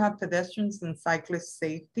also have pedestrians and cyclist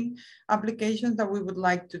safety applications that we would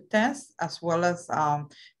like to test, as well as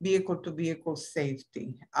vehicle-to-vehicle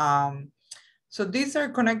safety. So these are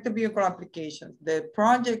connected vehicle applications. The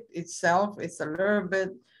project itself is a little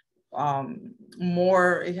bit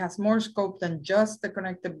it has more scope than just the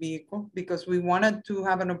connected vehicle, because we wanted to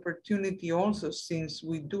have an opportunity also, since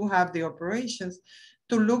we do have the operations,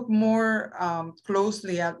 to look more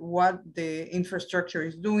closely at what the infrastructure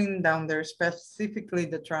is doing down there, specifically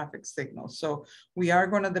the traffic signals. So we are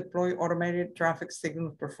going to deploy automated traffic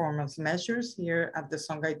signal performance measures here at the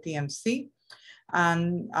Songhai TMC.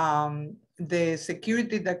 And the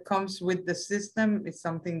security that comes with the system is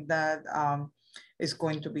something that is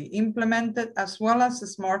going to be implemented, as well as a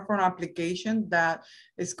smartphone application that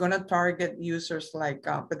is going to target users like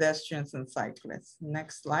pedestrians and cyclists.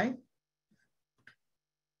 Next slide.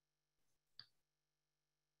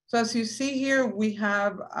 So as you see here, we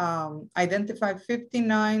have identified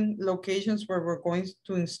 59 locations where we're going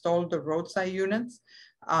to install the roadside units.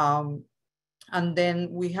 And then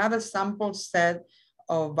we have a sample set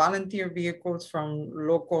of volunteer vehicles from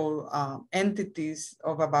local entities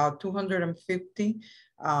of about 250.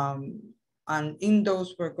 And in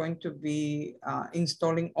those, we're going to be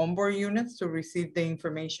installing onboard units to receive the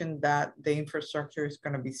information that the infrastructure is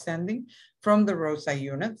going to be sending from the roadside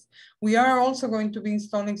units. We are also going to be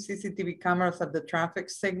installing CCTV cameras at the traffic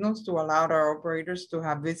signals to allow our operators to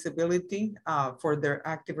have visibility for their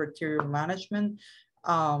active arterial management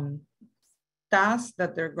tasks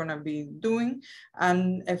that they're going to be doing,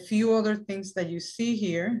 and a few other things that you see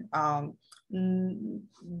here.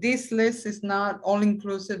 This list is not all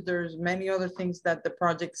inclusive. There's many other things that the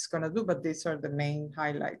project is going to do, but these are the main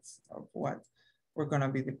highlights of what we're going to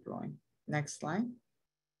be deploying. Next slide.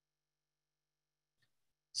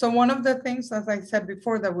 So one of the things, as I said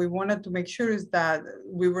before, that we wanted to make sure is that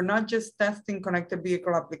we were not just testing connected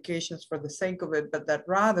vehicle applications for the sake of it, but that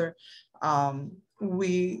rather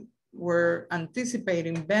we were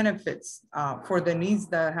anticipating benefits for the needs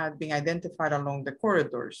that had been identified along the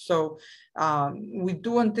corridors. So we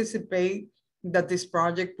do anticipate that this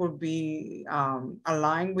project will be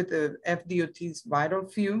aligned with the FDOT's vital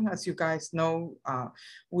few. As you guys know,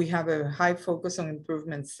 we have a high focus on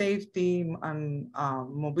improvement safety and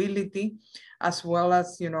mobility, as well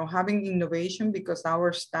as having innovation, because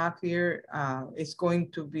our staff here is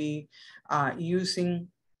going to be using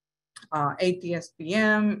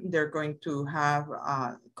ATSPM. They're going to have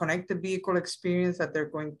connected vehicle experience that they're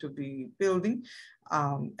going to be building,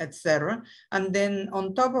 etc. And then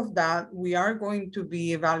on top of that, we are going to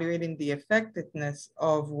be evaluating the effectiveness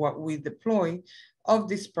of what we deploy of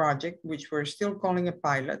this project, which we're still calling a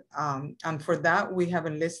pilot. And for that, we have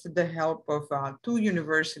enlisted the help of two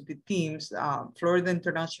university teams, Florida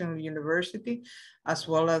International University, as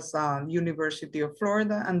well as University of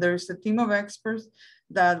Florida. And there's a team of experts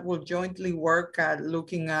that will jointly work at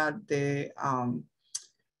looking at the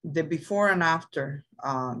before and after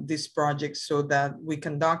this project, so that we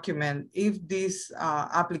can document if these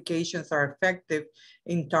applications are effective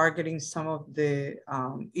in targeting some of the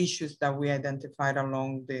issues that we identified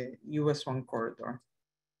along the US 1 corridor.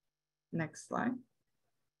 Next slide.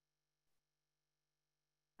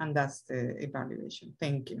 And that's the evaluation.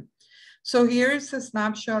 Thank you. So here's a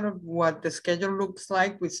snapshot of what the schedule looks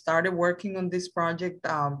like. We started working on this project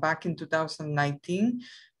back in 2019.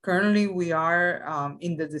 Currently, we are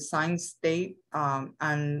in the design state,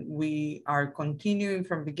 and we are continuing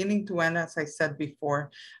from beginning to end, as I said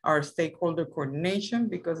before, our stakeholder coordination,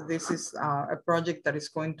 because this is a project that is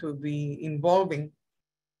going to be involving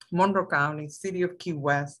Monroe County, City of Key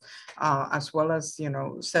West, as well as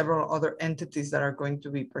several other entities that are going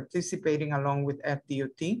to be participating along with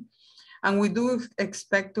FDOT. And we do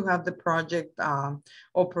expect to have the project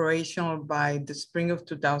operational by the spring of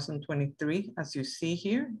 2023, as you see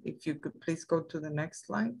here. If you could please go to the next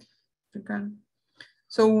slide.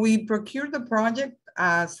 So we procured the project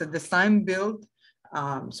as a design build.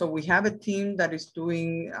 So we have a team that is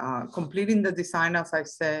doing, completing the design, as I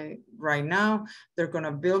say right now. They're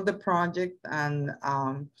gonna build the project, and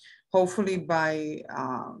hopefully by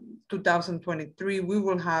 2023, we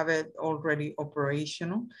will have it already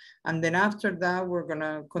operational. And then after that, we're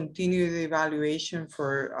gonna continue the evaluation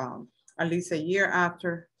for at least a year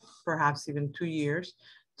after, perhaps even 2 years,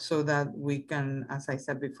 so that we can, as I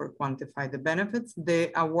said before, quantify the benefits. The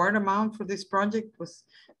award amount for this project was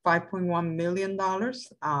 $5.1 million.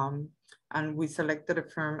 And we selected a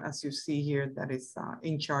firm, as you see here, that is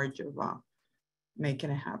in charge of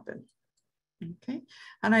making it happen. Okay,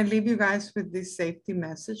 and I leave you guys with this safety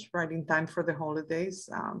message right in time for the holidays.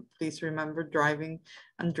 Please remember, driving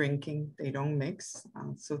and drinking, they don't mix.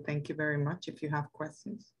 So thank you very much. If you have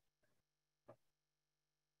questions.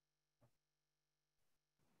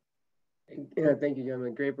 Yeah, thank you,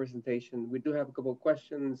 gentlemen. Great presentation. We do have a couple of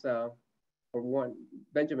questions. For one,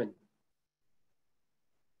 Benjamin.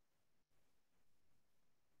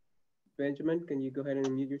 Benjamin, can you go ahead and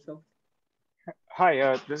unmute yourself?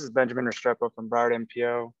 Hi, this is Benjamin Restrepo from Broward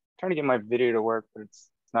MPO. Trying to get my video to work, but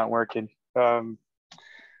it's not working. In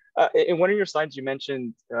one of your slides, you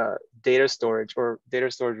mentioned data storage, or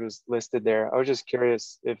data storage was listed there. I was just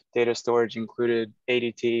curious if data storage included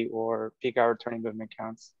ADT or peak hour turning movement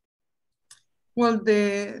counts. Well,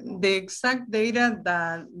 the exact data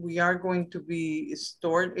that we are going to be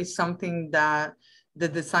stored is something that the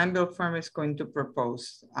design build firm is going to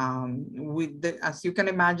propose. As you can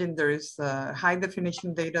imagine, there is high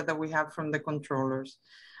definition data that we have from the controllers.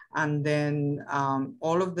 And then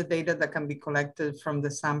all of the data that can be collected from the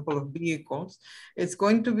sample of vehicles. It's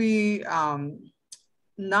going to be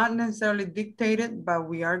not necessarily dictated, but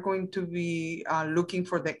we are going to be looking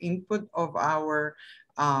for the input of our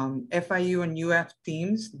FIU and UF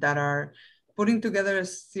teams that are putting together a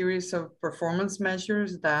series of performance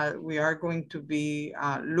measures that we are going to be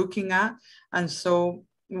looking at. And so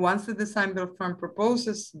once the design build firm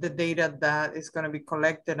proposes the data that is going to be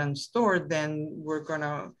collected and stored, then we're going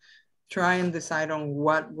to try and decide on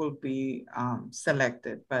what will be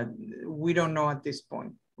selected. But we don't know at this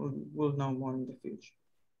point. We'll know more in the future.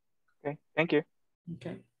 Okay, thank you.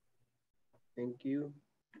 Okay. Thank you.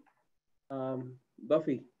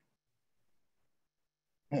 Buffy.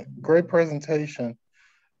 Great presentation.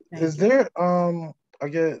 Is there, I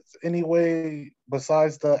guess, any way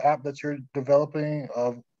besides the app that you're developing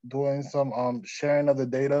of doing some sharing of the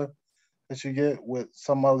data that you get with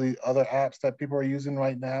some of the other apps that people are using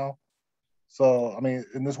right now? So, I mean,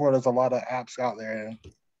 in this world, there's a lot of apps out there, and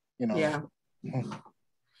you know. Yeah.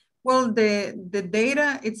 Well, the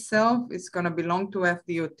data itself is going to belong to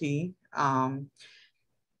FDOT.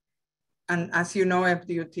 And as you know,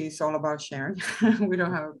 FDOT is all about sharing. We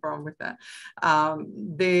don't have a problem with that.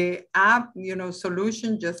 The app,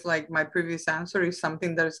 solution, just like my previous answer, is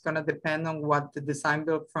something that is going to depend on what the design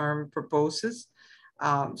build firm proposes.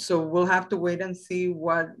 So we'll have to wait and see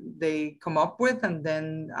what they come up with, and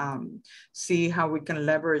then see how we can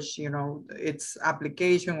leverage, its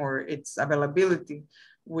application or its availability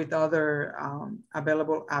with other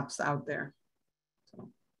available apps out there. So.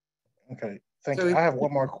 Okay. Thank you. I have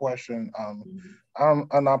one more question.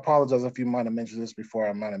 And I apologize if you might have mentioned this before,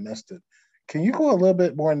 I might have missed it. Can you go a little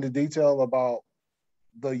bit more into detail about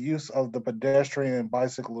the use of the pedestrian and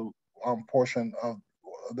bicycle portion of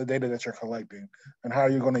the data that you're collecting, and how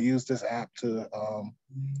you're going to use this app to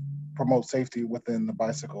promote safety within the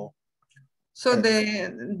bicycle? So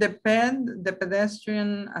the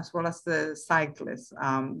pedestrian as well as the cyclist,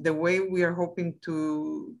 the way we are hoping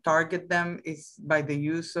to target them is by the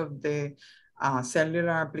use of the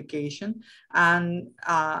cellular application, and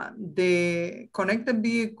the connected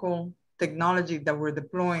vehicle technology that we're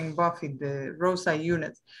deploying, Buffy, the roadside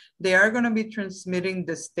units, they are going to be transmitting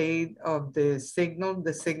the state of the signal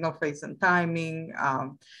phase and timing,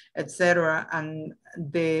 etc. And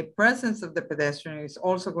the presence of the pedestrian is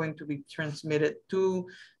also going to be transmitted to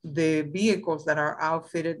the vehicles that are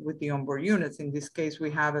outfitted with the onboard units. In this case,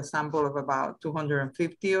 we have a sample of about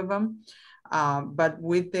 250 of them. But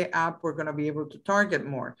with the app, we're going to be able to target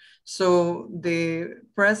more. So the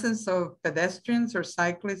presence of pedestrians or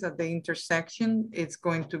cyclists at the intersection, it's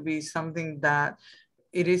going to be something that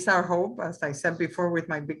it is our hope, as I said before with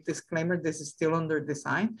my big disclaimer, this is still under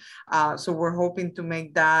design. So we're hoping to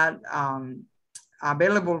make that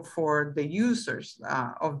available for the users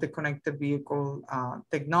of the connected vehicle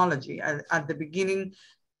technology. At the beginning,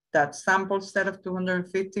 that sample set of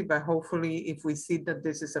 250, but hopefully if we see that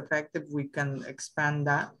this is effective, we can expand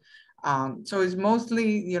that. So it's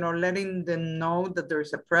mostly, letting them know that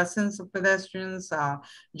there's a presence of pedestrians,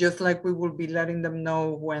 just like we will be letting them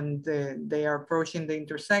know when they are approaching the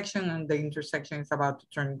intersection and the intersection is about to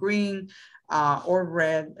turn green or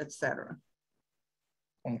red, etc.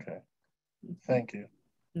 Okay, thank you.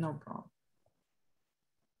 No problem.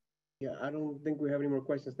 Yeah, I don't think we have any more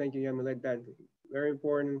questions. Thank you, Yamilet. That very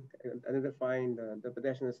important. Identifying the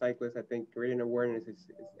pedestrian and cyclist. I think creating awareness is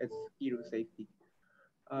key to safety.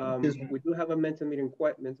 We do have a Mentimeter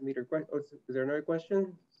question. Oh, is there another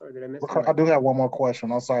question? Sorry, did I miss it? I do have one more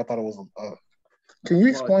question. I'm sorry, I thought it was. Can you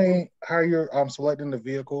explain how you're selecting the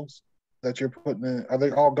vehicles that you're putting in? Are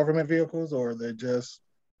they all government vehicles, or are they just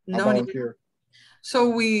volunteer? So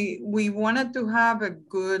we wanted to have a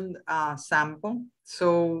good sample.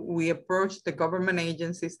 So we approached the government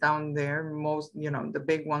agencies down there, most, the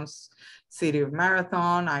big ones, City of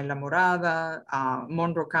Marathon, Isla Morada,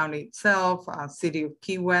 Monroe County itself, City of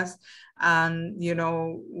Key West. And,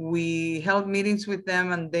 we held meetings with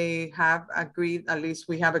them and they have agreed, at least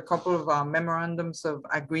we have a couple of memorandums of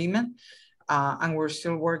agreement, and we're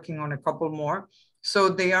still working on a couple more. So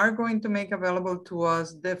they are going to make available to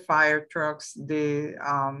us the fire trucks, the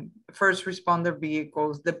first responder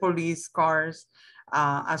vehicles, the police cars,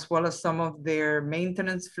 as well as some of their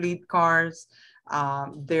maintenance fleet cars,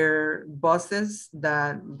 their buses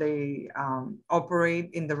that they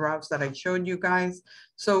operate in the routes that I showed you guys.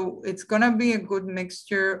 So it's gonna be a good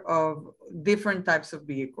mixture of different types of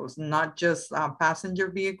vehicles, not just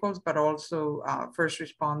passenger vehicles, but also first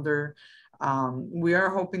responder. We are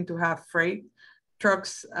hoping to have freight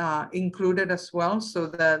trucks included as well, so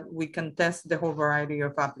that we can test the whole variety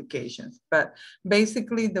of applications. But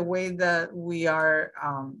basically the way that we are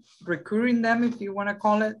recruiting them, if you want to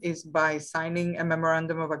call it, is by signing a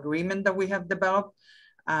memorandum of agreement that we have developed.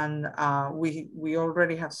 And we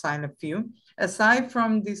already have signed a few. Aside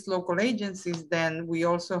from these local agencies, then we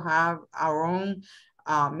also have our own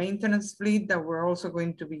maintenance fleet that we're also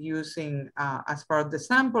going to be using as part of the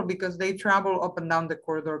sample, because they travel up and down the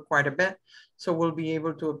corridor quite a bit. So we'll be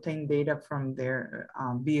able to obtain data from their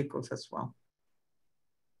vehicles as well.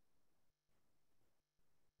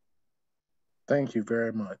 Thank you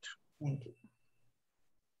very much. Thank you.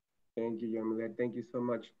 Thank you, Yamilet. Thank you so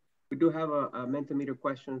much. We do have a Mentimeter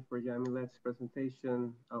question for Yamilet's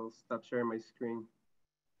presentation. I'll stop sharing my screen.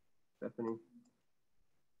 Stephanie.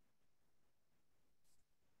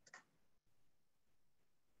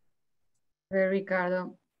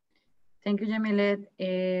 Ricardo. Thank you, Yamilet.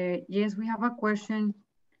 Yes, we have a question.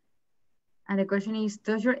 And the question is,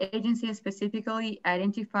 does your agency specifically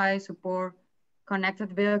identify, support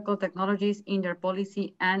connected vehicle technologies in their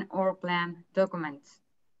policy and or plan documents?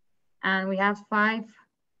 And we have 5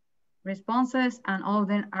 responses and all of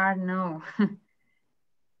them are no.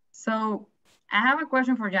 So I have a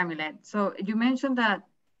question for Yamilet. So you mentioned that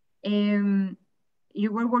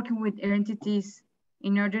you were working with entities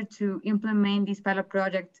in order to implement this pilot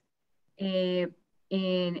project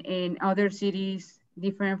in other cities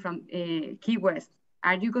different from Key West.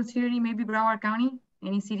 Are you considering maybe Broward County,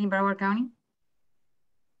 any city in Broward County?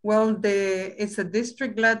 Well, it's a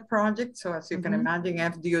district-led project. So as you can imagine,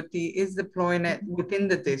 FDOT is deploying it within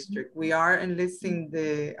the district. We are enlisting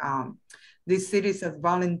these cities as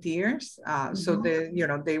volunteers. So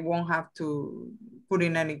they won't have to put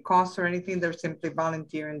in any costs or anything. They're simply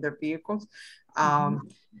volunteering their vehicles.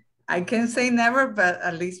 I can say never, but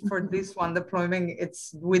at least for this one deployment,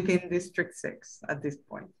 it's within District 6 at this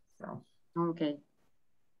point. So. Okay.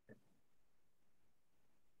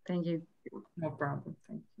 Thank you. No problem.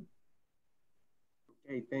 Thank you.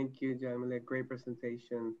 Okay, thank you, Yamilet. Great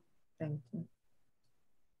presentation. Thank you.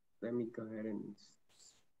 Let me go ahead and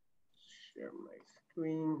share my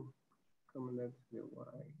screen. Coming up to the Y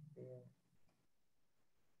there.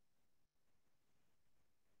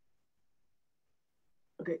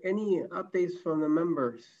 Okay, any updates from the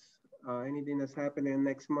members? Anything that's happening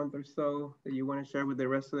next month or so that you want to share with the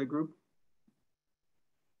rest of the group?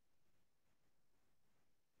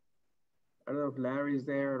 I don't know if Larry's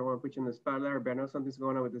there. I don't want to put you in the spot, Larry, but I know something's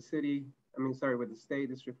going on with the city. I mean, sorry, with the state,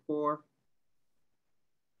 District 4.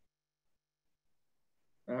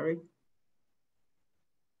 Larry?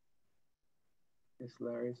 Yes,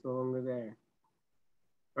 Larry's no longer there.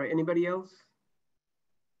 All right, anybody else?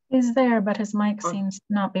 He's there, but his mic seems to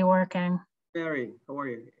not be working. Larry, how are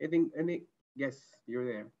you? Any? Yes, you're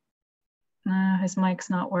there. His mic's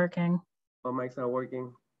not working. Oh, mic's not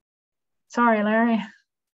working. Sorry, Larry.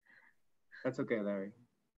 That's okay, Larry.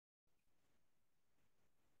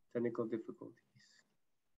 Technical difficulties.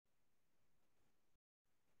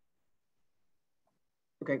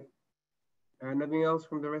 Okay. Nothing else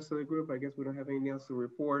from the rest of the group. I guess we don't have anything else to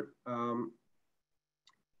report.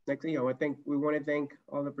 Next thing, we want to thank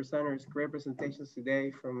all the presenters. Great presentations today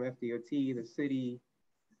from FDOT, the city,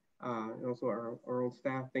 and also our own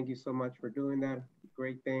staff. Thank you so much for doing that.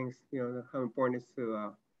 Great things. You know how important it is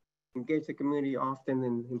to engage the community often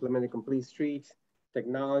in implementing complete streets,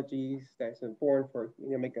 technologies that's important for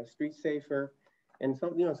make our streets safer, and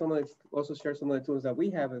also share some of the tools that we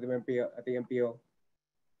have at the MPO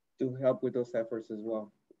to help with those efforts as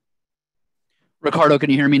well. Ricardo, can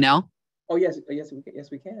you hear me now? Oh yes,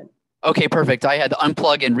 we can. Okay, perfect. I had to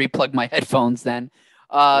unplug and replug my headphones then.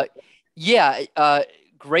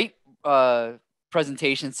 Great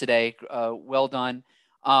presentations today. Well done.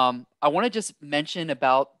 I want to just mention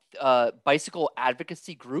about bicycle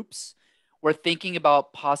advocacy groups. We're thinking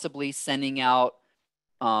about possibly sending out,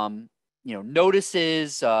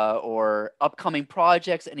 notices or upcoming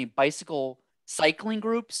projects, any bicycle cycling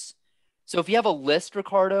groups. So if you have a list,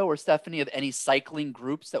 Ricardo or Stephanie, of any cycling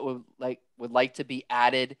groups that would like to be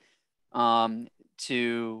added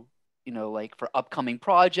to, like for upcoming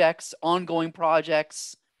projects, ongoing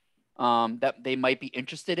projects that they might be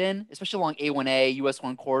interested in, especially along A1A, US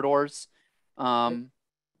 1 corridors.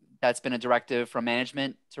 That's been a directive from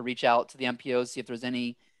management to reach out to the MPOs, see if there's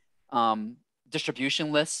any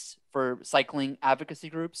distribution lists for cycling advocacy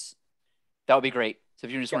groups. That would be great. So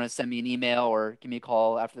if you just want to send me an email or give me a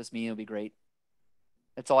call after this meeting, it would be great.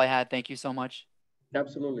 That's all I had. Thank you so much.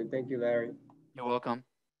 Absolutely. Thank you, Larry. You're welcome.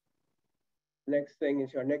 Next thing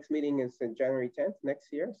is our next meeting is in January 10th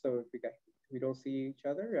next year. So if we don't see each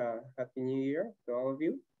other, Happy New Year to all of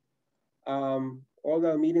you. All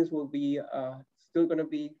the meetings will be still going to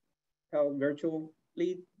be held virtually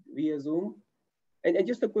via Zoom. And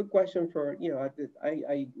just a quick question for,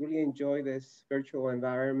 I really enjoy this virtual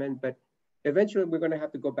environment, but eventually we're going to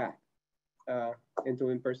have to go back into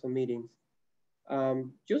in-person meetings.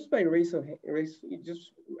 Just by raising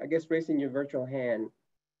your virtual hand,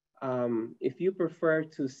 if you prefer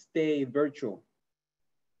to stay virtual,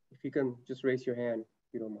 if you can just raise your hand,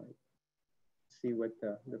 if you don't mind. See what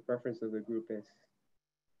the preference of the group is.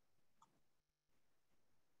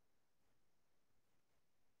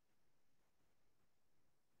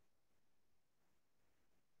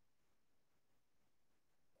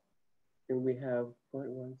 And we have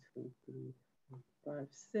 1, 2, 3, 4, 5,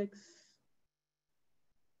 6,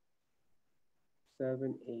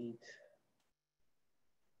 7, 8.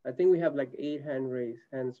 I think we have like 8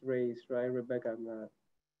 hands raised, right, Rebecca?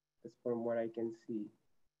 That's from what I can see.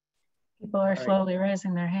 People are slowly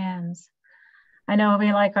raising their hands. I know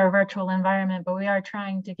we like our virtual environment, but we are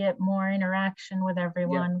trying to get more interaction with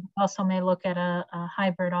everyone. Yeah. Also may look at a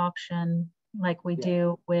hybrid option like we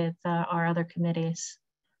do with our other committees.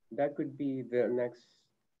 That could be the next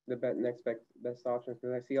best option,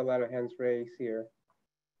 because I see a lot of hands raised here.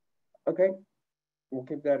 Okay, we'll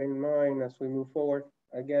keep that in mind as we move forward.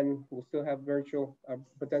 Again, we'll still have virtual.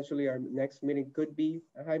 Potentially our next meeting could be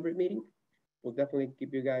a hybrid meeting. We'll definitely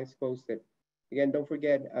keep you guys posted. Again, don't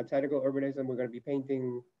forget, Tactical Urbanism, we're going to be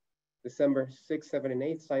painting December 6th, 7th, and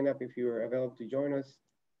 8th. Sign up if you're available to join us.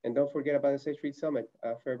 And don't forget about the State Street Summit,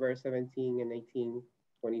 February 17 and 18,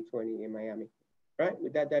 2020 in Miami. All right,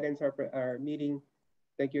 with that ends our meeting.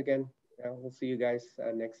 Thank you again. We'll see you guys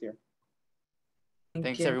next year.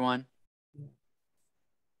 Thanks, everyone.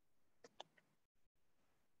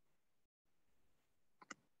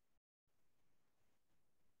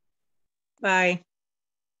 Bye.